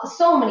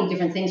so many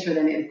different things for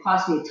them. It would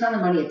cost me a ton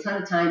of money, a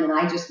ton of time, and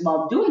I just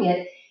loved doing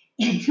it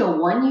until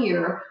one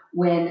year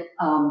when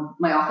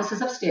my office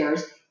is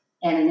upstairs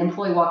and an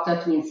employee walked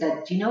up to me and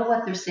said, do you know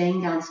what they're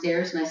saying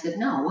downstairs? And I said,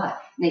 no,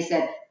 what? And they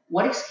said,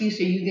 what excuse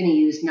are you going to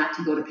use not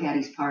to go to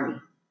Patty's party?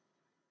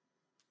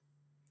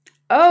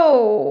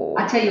 Oh.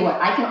 I tell you what,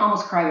 I can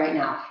almost cry right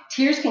now.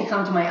 Tears can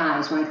come to my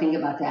eyes when I think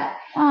about that.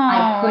 Aww.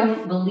 I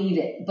couldn't believe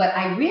it. But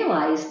I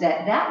realized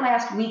that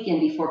last weekend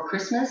before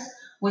Christmas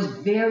was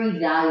very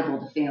valuable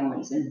to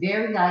families and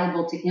very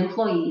valuable to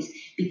employees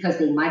because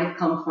they might have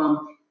come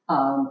from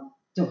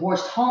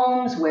divorced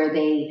homes where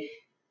they,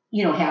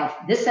 have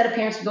this set of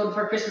parents to go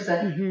for Christmas,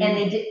 Mm-hmm. and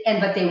they did,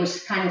 but they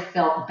was kind of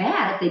felt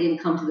bad if they didn't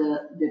come to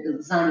the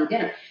lasagna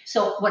dinner.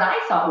 So what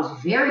I thought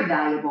was very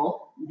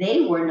valuable,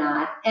 they were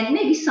not, and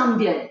maybe some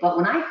did. But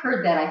when I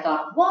heard that, I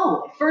thought,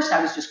 whoa! At first,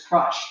 I was just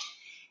crushed.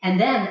 And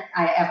then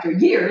after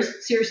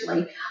years,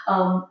 seriously,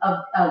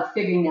 of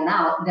figuring that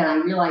out, then I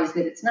realized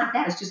that it's not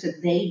that. It's just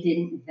that they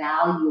didn't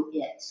value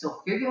it.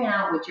 So figuring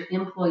out what your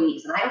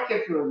employees, and I don't care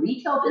if you're a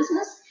retail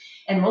business,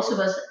 and most of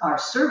us are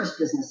service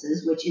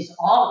businesses, which is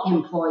all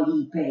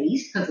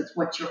employee-based because it's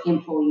what your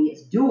employee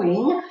is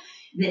doing,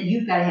 that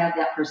you've got to have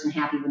that person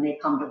happy when they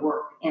come to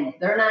work. And if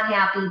they're not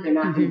happy, they're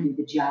not going to do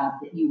the job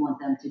that you want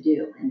them to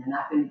do. And they're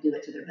not going to do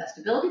it to their best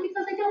ability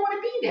because they don't want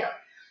to be there.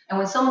 And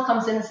when someone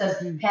comes in and says,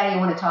 Patty, I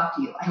want to talk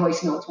to you, I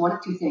always know it's one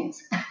of two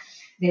things.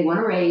 They want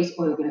to raise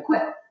or they're going to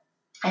quit.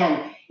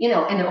 And,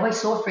 and they're always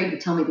so afraid to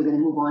tell me they're going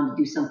to move on to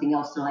do something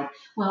else. They're like,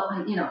 well,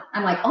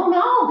 I'm like, oh,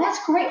 no,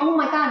 that's great. Oh,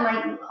 my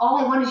God, all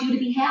I want is you to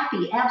be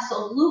happy.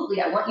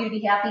 Absolutely. I want you to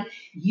be happy.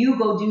 You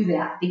go do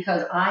that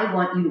because I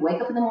want you to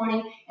wake up in the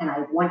morning and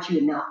I want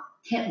you to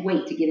can't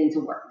wait to get into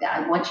work. That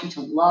I want you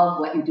to love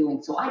what you're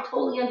doing. So I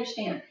totally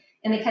understand.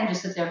 And they kind of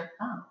just sit there,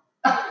 oh.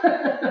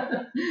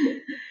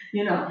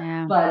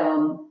 Yeah. But,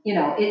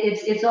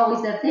 it's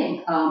always that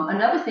thing.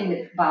 Another thing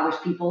that bothers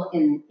people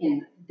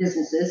in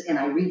businesses, and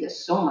I read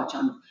this so much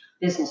on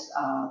business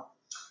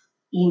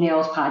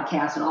emails,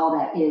 podcasts, and all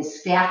that, is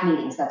staff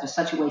meetings, that they're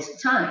such a waste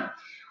of time.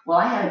 Well,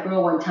 I had a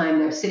girl one time,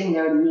 they were sitting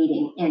there at a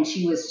meeting, and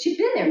she'd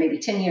been there maybe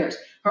 10 years.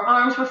 Her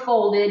arms were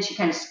folded, she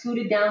kind of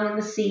scooted down in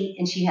the seat,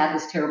 and she had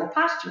this terrible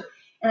posture.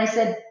 And I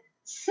said,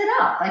 sit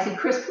up. I said,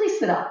 Chris, please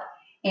sit up.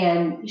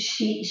 And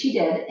she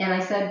did, and I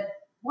said,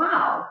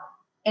 wow.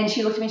 And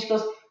she looked at me and she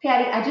goes,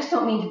 Patty, I just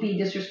don't mean to be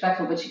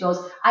disrespectful, but she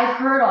goes, I've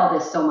heard all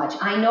this so much.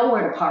 I know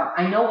where to park.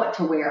 I know what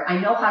to wear. I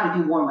know how to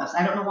do warm-ups.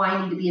 I don't know why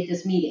I need to be at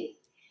this meeting.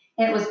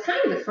 And it was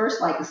kind of at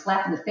first like a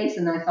slap in the face.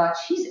 And then I thought,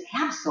 she's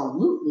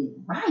absolutely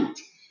right.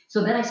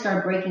 So then I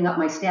started breaking up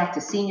my staff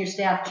to senior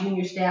staff,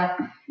 junior staff,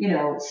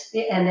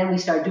 and then we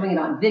started doing it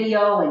on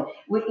video. And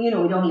we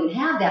don't even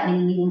have that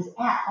many meetings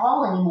at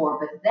all anymore.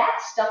 But that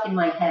stuck in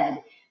my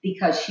head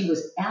because she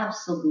was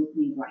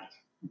absolutely right.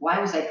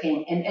 Why was I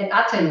paying? And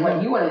I'll tell you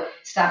what, you want to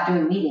stop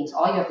doing meetings.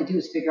 All you have to do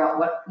is figure out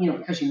what,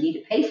 because you need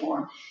to pay for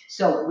them.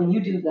 So when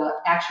you do the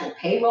actual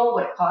payroll,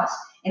 what it costs,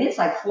 and it's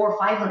like $400 or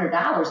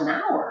 $500 an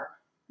hour,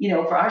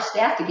 for our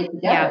staff to get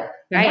together.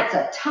 Yeah, right. And that's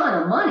a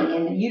ton of money.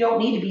 And you don't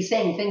need to be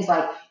saying things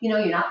like,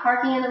 you're not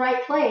parking in the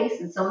right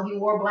place. And some of you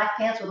wore black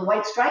pants with a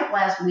white stripe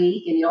last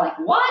week. And you're like,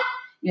 what?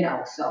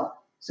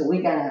 So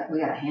we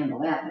gotta handle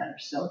that better.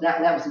 So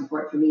that was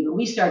important for me. But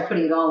we started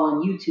putting it all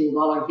on YouTube,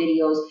 all our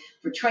videos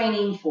for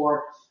training,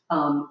 for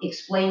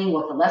explaining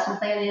what the lesson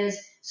plan is.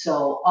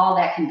 So all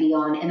that can be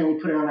on, and then we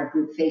put it on our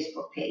group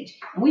Facebook page.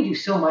 And we do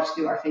so much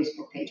through our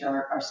Facebook page,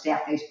 our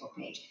staff Facebook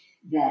page,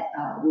 that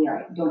we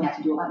don't have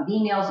to do a lot of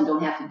emails and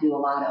don't have to do a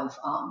lot of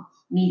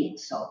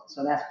meetings. So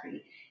that's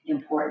pretty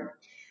important.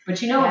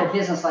 But in a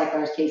business like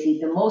ours, Casey,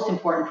 the most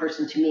important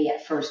person to me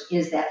at first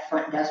is that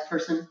front desk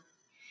person.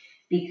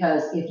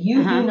 Because if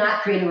you do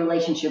not create a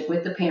relationship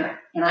with the parent,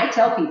 and I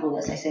tell people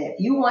this, I say, if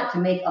you want to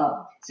make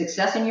a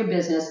success in your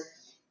business,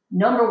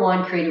 number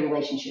one, create a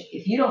relationship.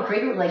 If you don't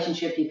create a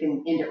relationship, you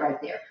can end it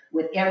right there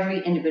with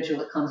every individual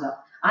that comes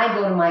up. I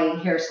go to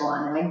my hair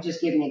salon, and I can just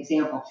give an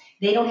example.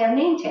 They don't have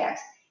name tags.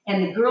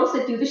 And the girls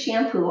that do the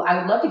shampoo, I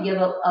would love to give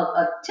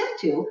a tip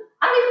to.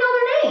 I don't even know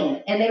their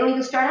name. And they don't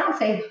even start out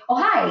saying, oh,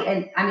 hi.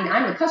 And I mean,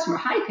 I'm the customer.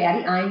 Hi,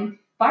 Patty. I'm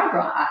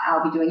Barbara.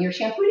 I'll be doing your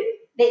shampoo.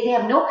 They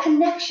have no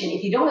connection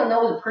if you don't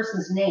know the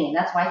person's name.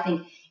 That's why I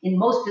think in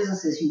most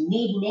businesses, you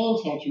need name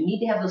tags. You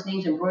need to have those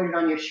names embroidered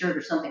on your shirt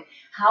or something.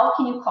 How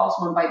can you call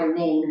someone by their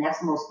name? And that's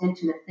the most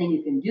intimate thing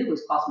you can do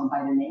is call someone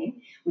by their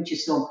name, which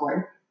is so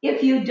important.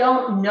 If you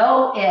don't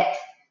know it.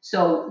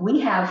 So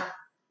we have,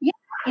 we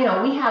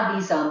have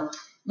these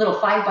little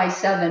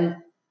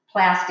 5x7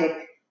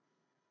 plastic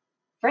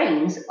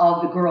frames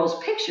of the girl's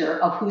picture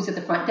of who's at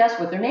the front desk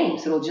with their name.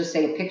 So it'll just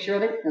say a picture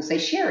of it. It'll say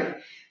Sherry.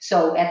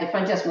 So at the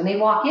front desk, when they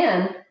walk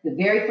in, the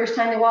very first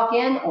time they walk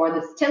in or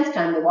the 10th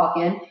time they walk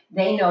in,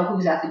 they know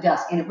who's at the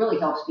desk. And it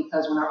really helps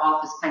because when our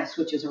office kind of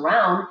switches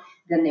around,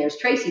 then there's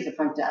Tracy at the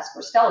front desk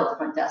or Stella at the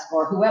front desk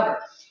or whoever.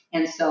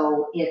 And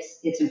so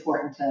it's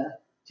important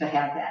to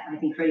have that. I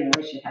think creating a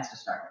relationship has to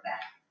start with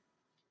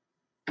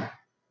that.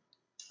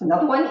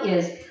 Another one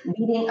is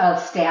leading a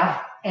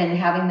staff and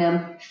having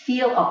them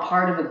feel a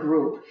part of a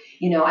group.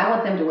 I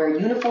want them to wear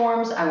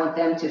uniforms. I want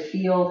them to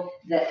feel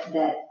that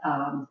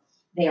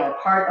they are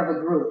part of a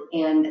group,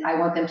 and I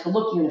want them to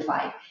look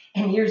unified.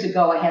 And years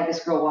ago, I had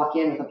this girl walk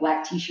in with a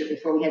black T-shirt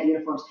before we had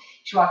uniforms.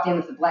 She walked in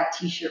with a black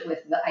T-shirt with,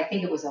 I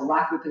think it was a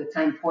rock group at the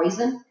time,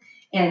 Poison.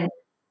 And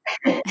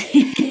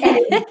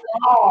it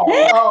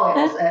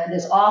was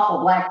this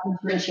awful black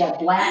T-shirt. And she had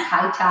black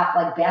high-top,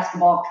 like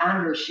basketball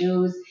Converse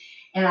shoes.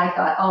 And I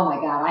thought, oh my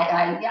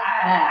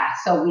God,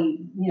 so we,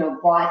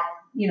 bought,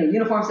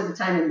 uniforms at the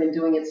time and been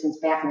doing it since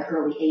back in the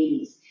early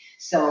 80s.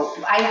 So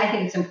I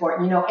think it's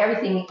important,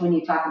 everything when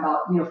you talk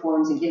about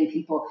uniforms and getting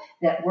people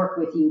that work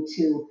with you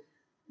to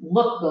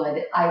look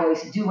good, I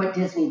always do what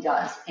Disney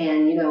does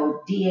and,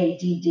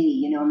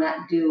 DADD,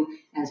 not do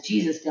as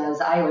Jesus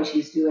does. I always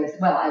used to do as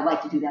well. I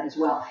like to do that as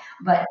well,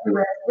 but do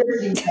as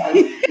Disney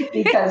does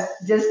because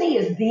Disney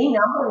is the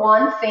number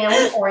one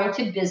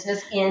family-oriented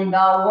business in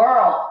the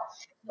world.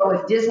 So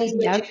if Disney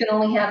says you can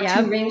only have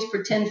 2 rings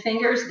per 10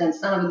 fingers, then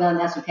son of a gun,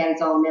 that's what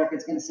Patty's All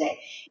American's going to say.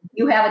 If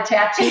you have a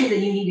tattoo,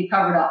 then you need to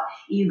cover it up.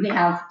 You can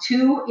have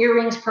 2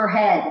 earrings per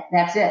head.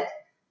 That's it.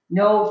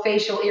 No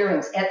facial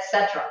earrings,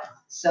 etc.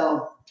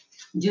 So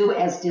do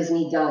as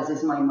Disney does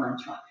is my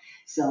mantra.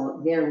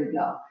 So there we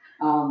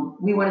go.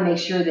 We want to make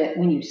sure that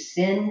when you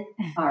send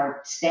our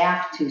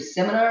staff to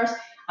seminars,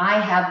 I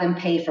have them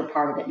pay for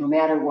part of it, no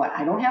matter what.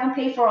 I don't have them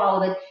pay for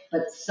all of it,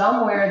 but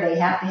somewhere they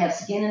have to have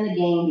skin in the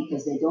game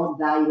because they don't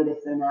value it if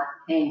they're not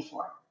paying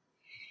for it.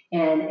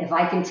 And if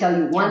I can tell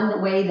you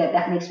one way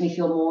that makes me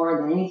feel more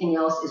than anything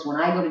else is when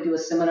I go to do a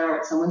seminar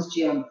at someone's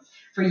gym.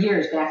 For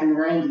years, back in the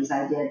 90s,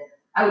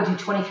 I would do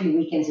 23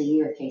 weekends a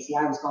year, Casey.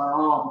 I was gone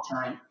all the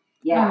time.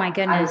 Yeah, oh my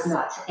goodness. I was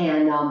nuts.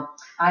 And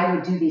I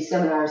would do these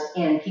seminars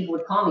and people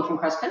would call me from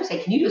across the country and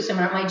say, can you do a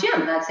seminar at my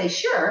gym? And I'd say,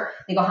 sure.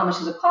 They go, how much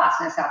does it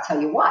cost? And I said, I'll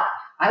tell you what.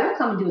 I will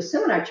come and do a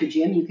seminar at your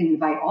gym. You can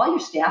invite all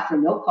your staff for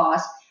no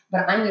cost,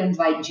 but I'm going to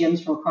invite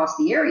gyms from across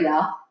the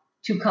area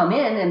to come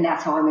in, and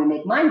that's how I'm going to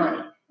make my money.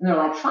 And they're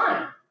like,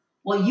 fine.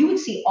 Well, you would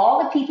see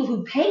all the people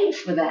who paid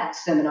for that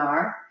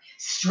seminar,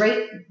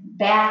 straight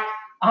back,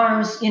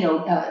 arms, in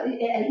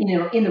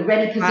the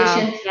ready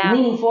position,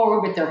 leaning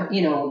forward with their,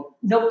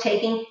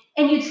 note-taking.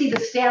 And you'd see the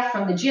staff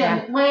from the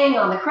gym laying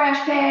on the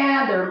crash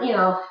pad.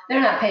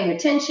 They're not paying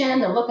attention.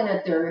 They're looking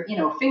at their,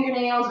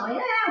 fingernails. Like,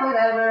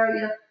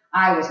 whatever,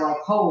 I was like,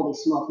 holy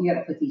smoke, you got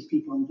to put these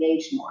people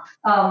engaged more.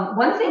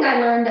 One thing I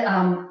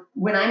learned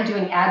when I'm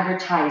doing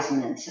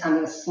advertisements, I'm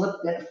going to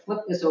flip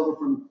this over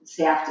from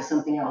staff to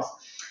something else.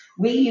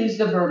 We use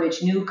the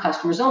verbiage new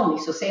customers only.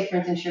 So say, for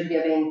instance, you're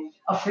giving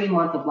a free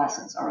month of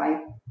lessons, all right?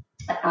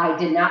 I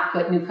did not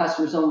put new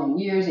customers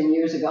only years and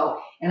years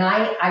ago. And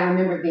I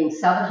remember it being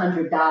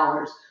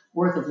 $700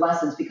 worth of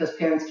lessons because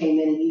parents came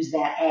in and used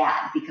that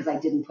ad because I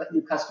didn't put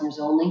new customers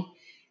only.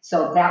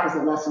 So that was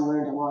a lesson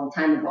learned a long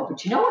time ago.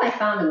 But you know what I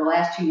found in the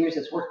last 2 years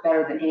that's worked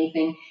better than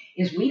anything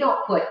is we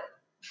don't put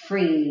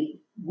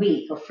free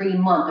week or free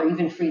month or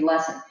even free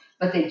lesson,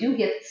 but they do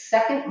get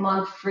second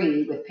month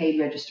free with paid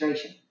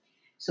registration.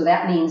 So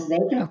that means they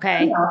can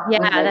pay up with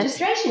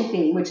registration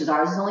fee, which is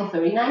ours is only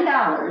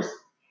 $39,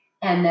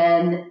 and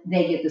then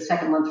they get the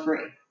second month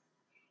free.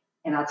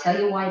 And I'll tell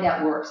you why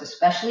that works,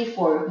 especially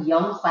for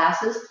young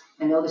classes.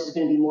 I know this is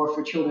going to be more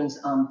for children's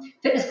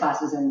fitness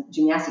classes and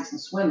gymnastics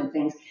and swim and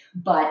things,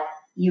 but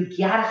you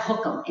got to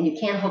hook them, and you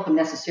can't hook them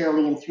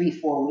necessarily in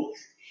 3-4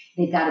 weeks.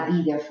 They've got to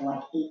be there for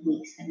like 8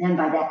 weeks. And then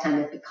by that time,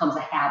 it becomes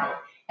a habit,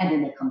 and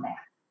then they come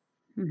back.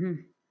 Mm-hmm.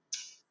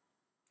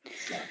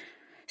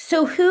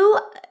 So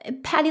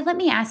Patti, let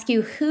me ask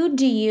you, who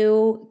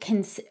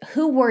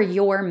were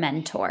your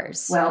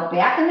mentors? Well,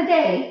 back in the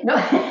day, no.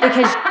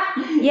 Because,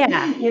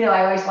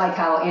 I always like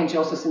how Ann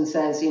Josephson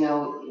says,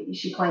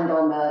 she climbed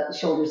on the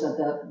shoulders of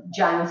the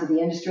giants of the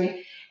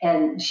industry.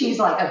 And she's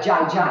like a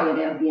giant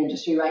of the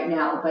industry right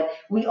now. But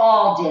we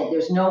all did.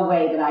 There's no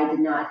way that I did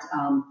not,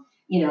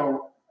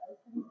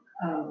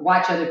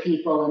 watch other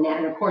people and that.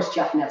 And of course,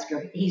 Jeff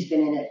Metzger, he's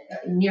been in it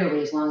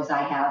nearly as long as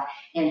I have.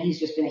 And he's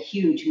just been a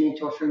huge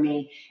mentor for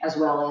me, as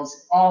well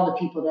as all the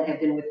people that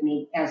have been with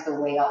me as the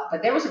way up.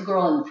 But there was a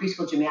girl in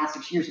preschool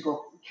gymnastics years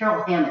ago,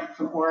 Carol Hammett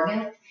from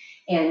Oregon.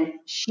 And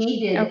she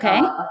did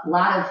a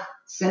lot of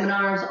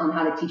seminars on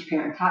how to teach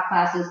parent-taught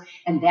classes.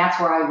 And that's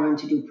where I learned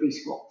to do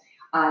preschool.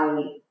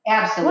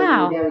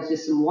 There was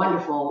just some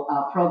wonderful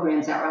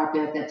programs that were out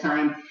there at that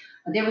time.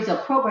 There was a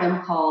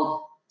program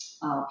called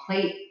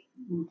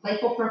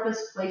Playful Purpose,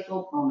 I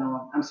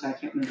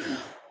can't remember.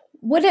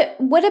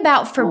 What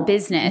about for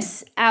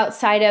business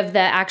outside of the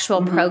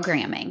actual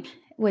programming?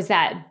 Was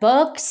that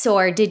books,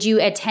 or did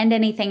you attend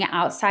anything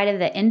outside of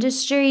the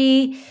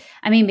industry?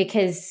 I mean,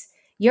 because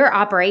your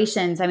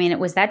operations, I mean,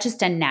 was that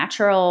just a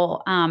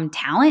natural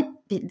talent?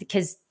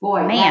 Because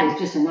that is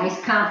just a nice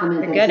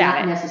compliment. That's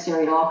not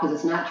necessary at all, because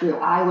it's not true.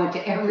 I went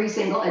to every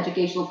single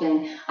educational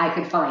thing I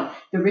could find.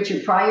 The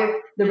Richard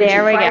Pryor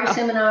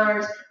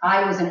seminars.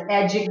 I was an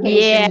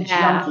education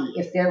junkie.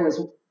 If there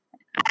was,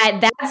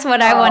 that's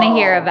what I want to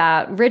hear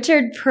about.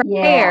 Richard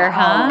Pryor,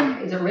 huh?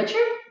 Is it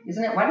Richard?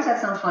 Isn't it? Why does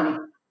that sound funny?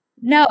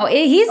 No,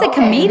 he's a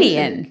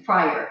comedian.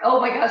 Pryor.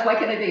 Oh my gosh, why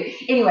can't I be?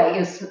 Anyway,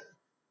 it's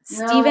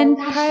Stephen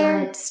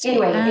Pryor.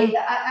 Anyway,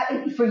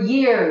 for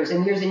years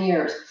and years and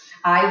years,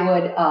 I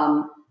would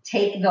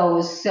take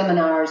those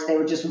seminars. They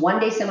were just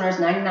one-day seminars,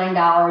 $99,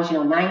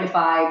 9 to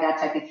 5, that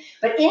type of thing.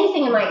 But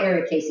anything in my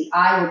area, Casey,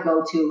 I would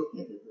go to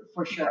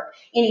for sure.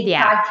 Any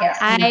podcast,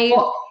 any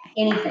book,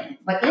 anything.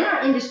 But in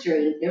our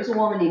industry, there's a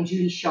woman named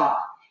Judy Shaw,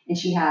 and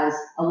she has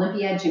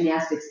Olympiad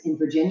Gymnastics in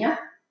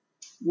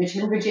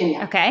Richmond,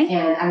 Virginia. Okay.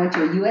 And I went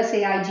to a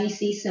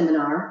USAIGC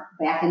seminar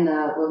back in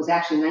it was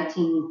actually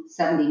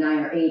 1979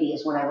 or 80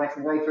 is when I went for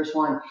the very first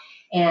one.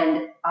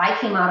 And I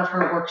came out of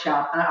her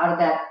workshop, out of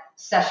that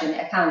session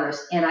at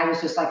Congress, and I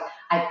was just like,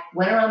 I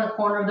went around the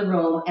corner of the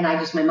room and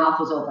my mouth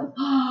was open.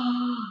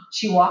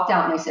 She walked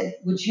out and I said,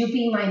 "Would you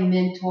be my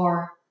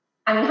mentor?"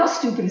 I mean, how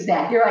stupid is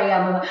that? Here I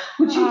am.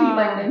 Would you be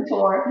my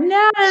mentor?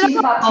 No. She's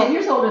about 10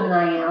 years older than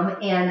I am.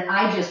 And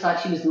I just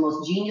thought she was the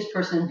most genius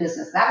person in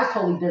business. That was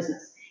totally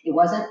business. It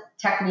wasn't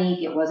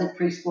technique. It wasn't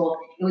preschool.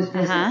 It was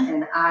business.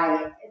 And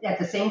at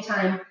the same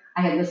time,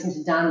 I had listened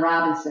to Don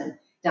Robinson.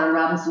 Don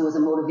Robinson was a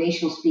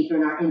motivational speaker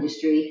in our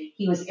industry.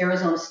 He was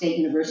Arizona State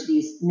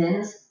University's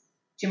men's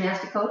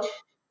gymnastic coach.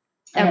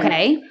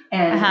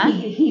 And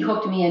he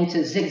hooked me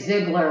into Zig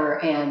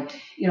Ziglar and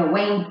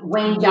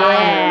Wayne Dyer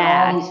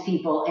and all these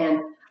people.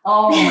 And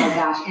oh my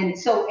gosh! And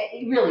so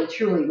really,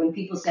 truly, when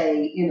people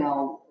say,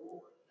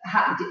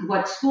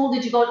 what school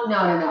did you go to?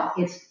 No.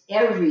 It's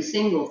every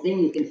single thing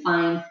you can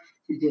find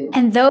to do.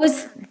 And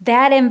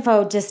that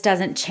info just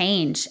doesn't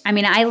change. I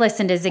mean, I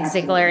listen to Zig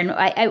Ziglar,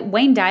 and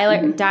Wayne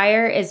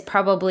Dyer is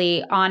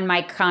probably on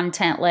my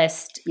content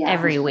list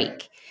every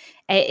week.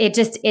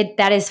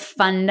 That is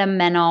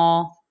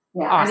fundamental.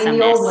 Yeah, I mean,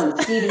 the old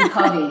ones, Stephen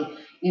Covey,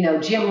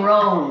 Jim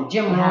Rohn.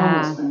 Jim Rohn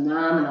was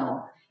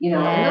phenomenal.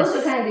 And those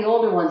are kind of the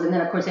older ones. And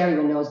then, of course,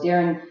 everyone knows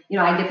Darren.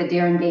 I get the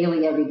Darren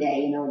Bailey every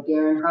day,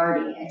 Darren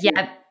Hardy.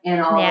 And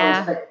all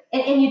those. But,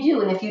 and you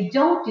do. And if you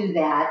don't do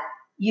that,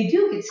 you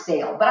do get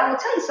stale. But I will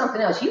tell you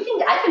something else.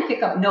 I can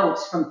pick up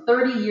notes from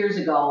 30 years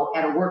ago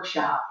at a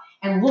workshop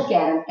and look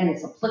at them, and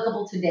it's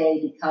applicable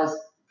today because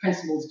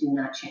principles do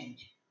not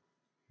change.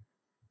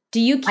 Do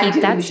you keep that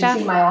stuff? You should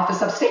see my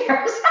office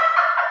upstairs.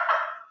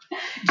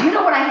 Do you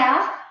know what I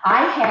have?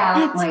 I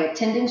have my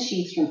attendance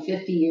sheets from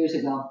 50 years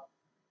ago.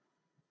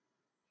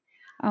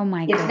 Oh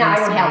my goodness. I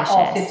don't have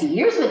all 50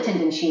 years of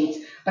attendance sheets,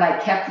 but I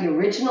kept the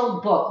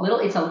original book.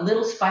 It's a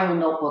little spiral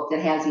notebook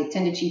that has the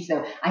attendance sheets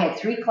there. I had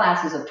 3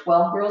 classes of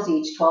 12 girls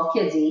each, 12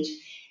 kids each,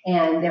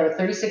 and there were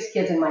 36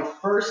 kids in my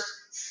first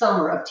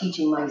summer of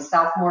teaching, my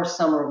sophomore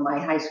summer of my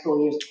high school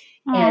years.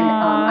 Aww. And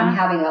I'm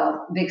having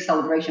a big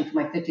celebration for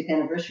my 50th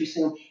anniversary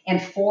soon,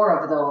 and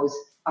 4 of those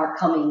are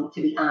coming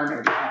to be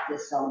honored at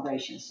this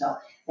celebration. So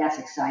that's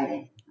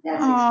exciting.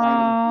 Exciting.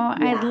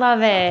 I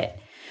love it.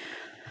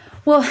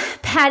 Well,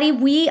 Patti,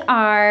 we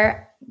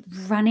are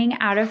running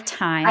out of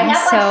time. I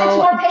have 6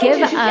 more pages.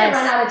 You can't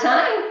run out of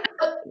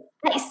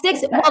time.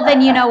 6. Well,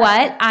 then you know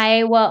what?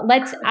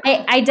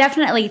 I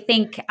definitely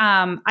think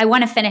I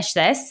want to finish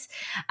this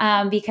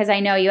because I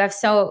know you have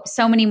so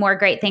many more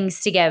great things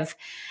to give.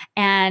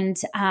 And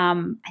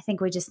I think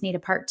we just need a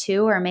part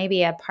 2 or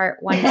maybe a part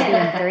 1, 2,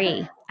 and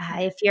 3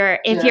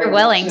 if you're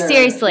willing.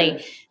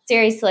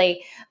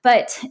 Seriously.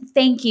 But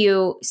thank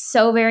you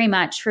so very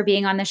much for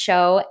being on the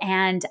show.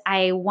 And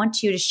I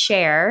want you to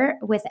share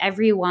with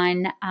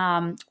everyone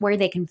where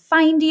they can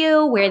find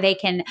you, where they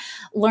can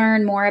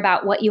learn more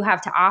about what you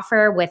have to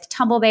offer with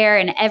Tumblebear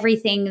and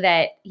everything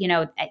that,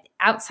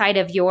 outside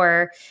of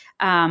your,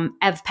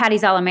 of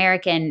Patti's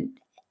All-American,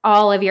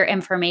 all of your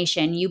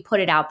information, you put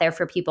it out there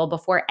for people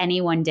before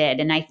anyone did.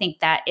 And I think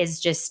that is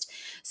just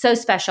so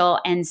special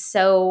and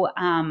so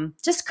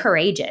just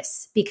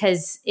courageous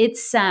because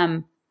it's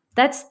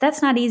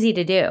That's not easy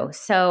to do.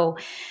 So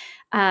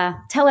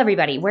tell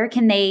everybody, where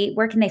can they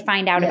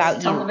find out about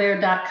you?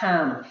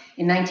 Tumblebear.com.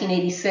 In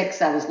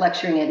 1986, I was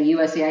lecturing at a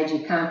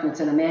USAIG conference,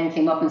 and a man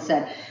came up and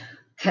said,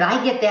 "Could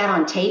I get that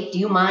on tape? Do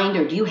you mind,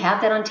 or do you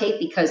have that on tape?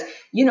 Because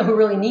you know who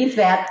really needs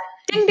that?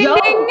 Ding, ding,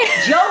 ding.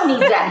 Joe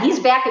needs that. He's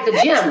back at the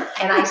gym."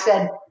 And I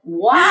said,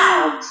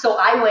 "Wow." So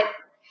I went,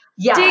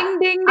 "Yeah, ding,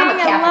 ding, ding.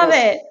 I love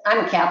it.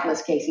 I'm a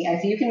capitalist, Casey.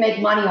 If you can make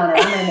money on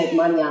it, I'm going to make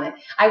money on it."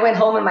 I went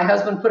home and my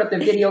husband put up the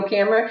video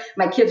camera.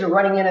 My kids are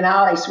running in and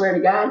out, I swear to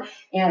God.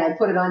 And I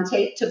put it on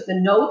tape, took the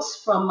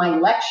notes from my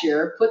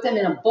lecture, put them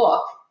in a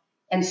book,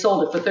 and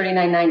sold it for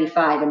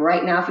 $39.95. And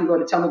right now, if you go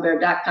to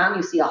tumblebear.com,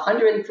 you see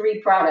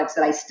 103 products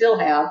that I still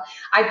have.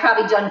 I've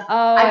probably done,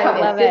 I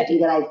probably have 50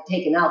 that I've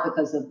taken out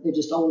because they're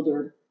just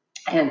older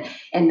and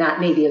not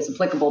maybe as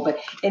applicable. But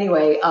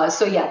anyway,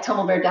 so yeah,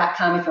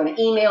 tumblebear.com. If you want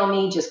to email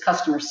me, just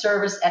customer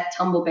service at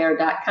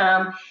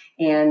tumblebear.com.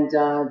 And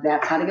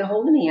that's how to get a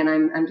hold of me. And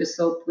I'm just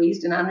so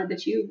pleased and honored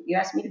that you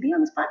asked me to be on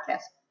this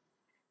podcast.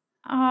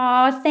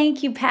 Oh,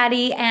 thank you,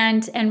 Patti.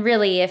 And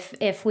really,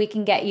 if we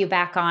can get you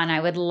back on, I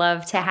would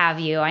love to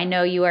have you. I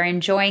know you are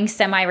enjoying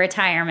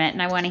semi-retirement,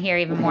 and I want to hear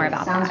even more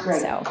about that.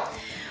 Great. So,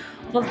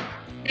 well,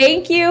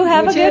 thank you.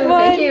 Have a good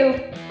one. Thank you.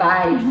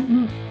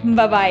 Bye.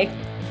 Bye-bye.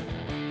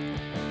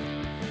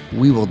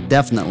 We will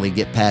definitely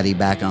get Patti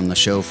back on the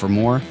show for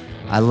more.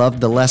 I loved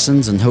the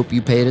lessons and hope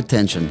you paid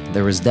attention.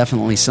 There was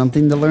definitely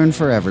something to learn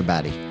for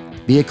everybody.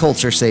 Be a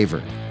culture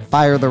saver.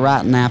 Fire the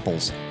rotten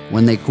apples.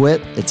 When they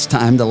quit, it's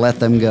time to let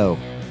them go.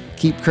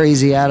 Keep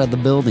crazy out of the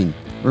building.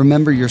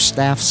 Remember your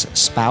staff's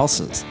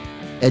spouses.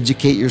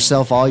 Educate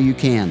yourself all you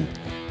can.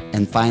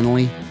 And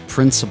finally,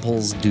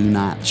 principles do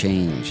not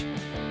change.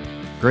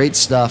 Great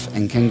stuff,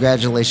 and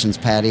congratulations,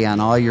 Patti, on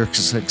all your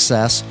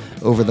success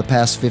over the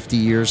past 50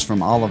 years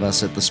from all of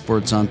us at the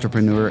Sports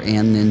Entrepreneur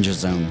and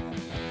NinjaZone.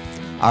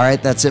 All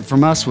right, that's it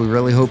from us. We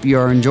really hope you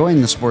are enjoying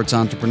the Sports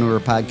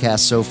Entrepreneur podcast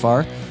so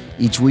far.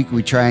 Each week,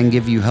 we try and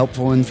give you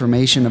helpful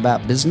information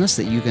about business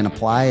that you can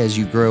apply as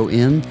you grow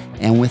in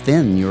and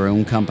within your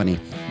own company,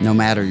 no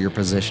matter your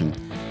position.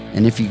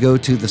 And if you go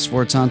to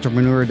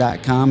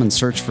thesportsentrepreneur.com and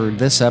search for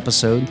this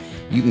episode,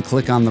 you can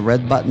click on the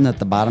red button at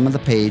the bottom of the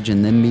page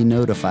and then be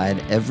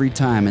notified every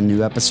time a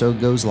new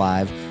episode goes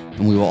live.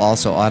 And we will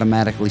also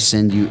automatically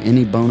send you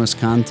any bonus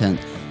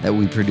content that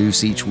we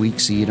produce each week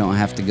so you don't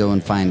have to go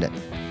and find it.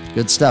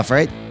 Good stuff,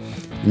 right?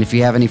 And if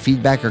you have any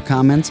feedback or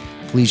comments,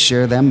 please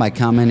share them by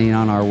commenting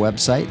on our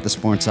website,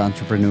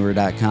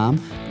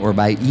 thesportsentrepreneur.com, or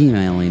by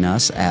emailing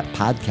us at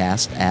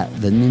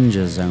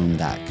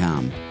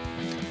podcast@theninjazone.com.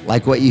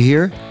 Like what you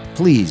hear?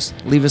 Please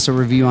leave us a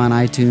review on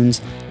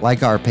iTunes,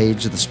 like our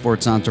page, The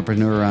Sports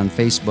Entrepreneur, on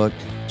Facebook,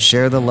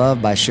 share the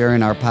love by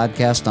sharing our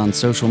podcast on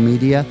social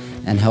media,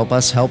 and help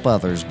us help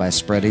others by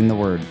spreading the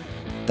word.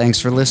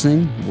 Thanks for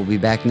listening. We'll be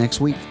back next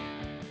week.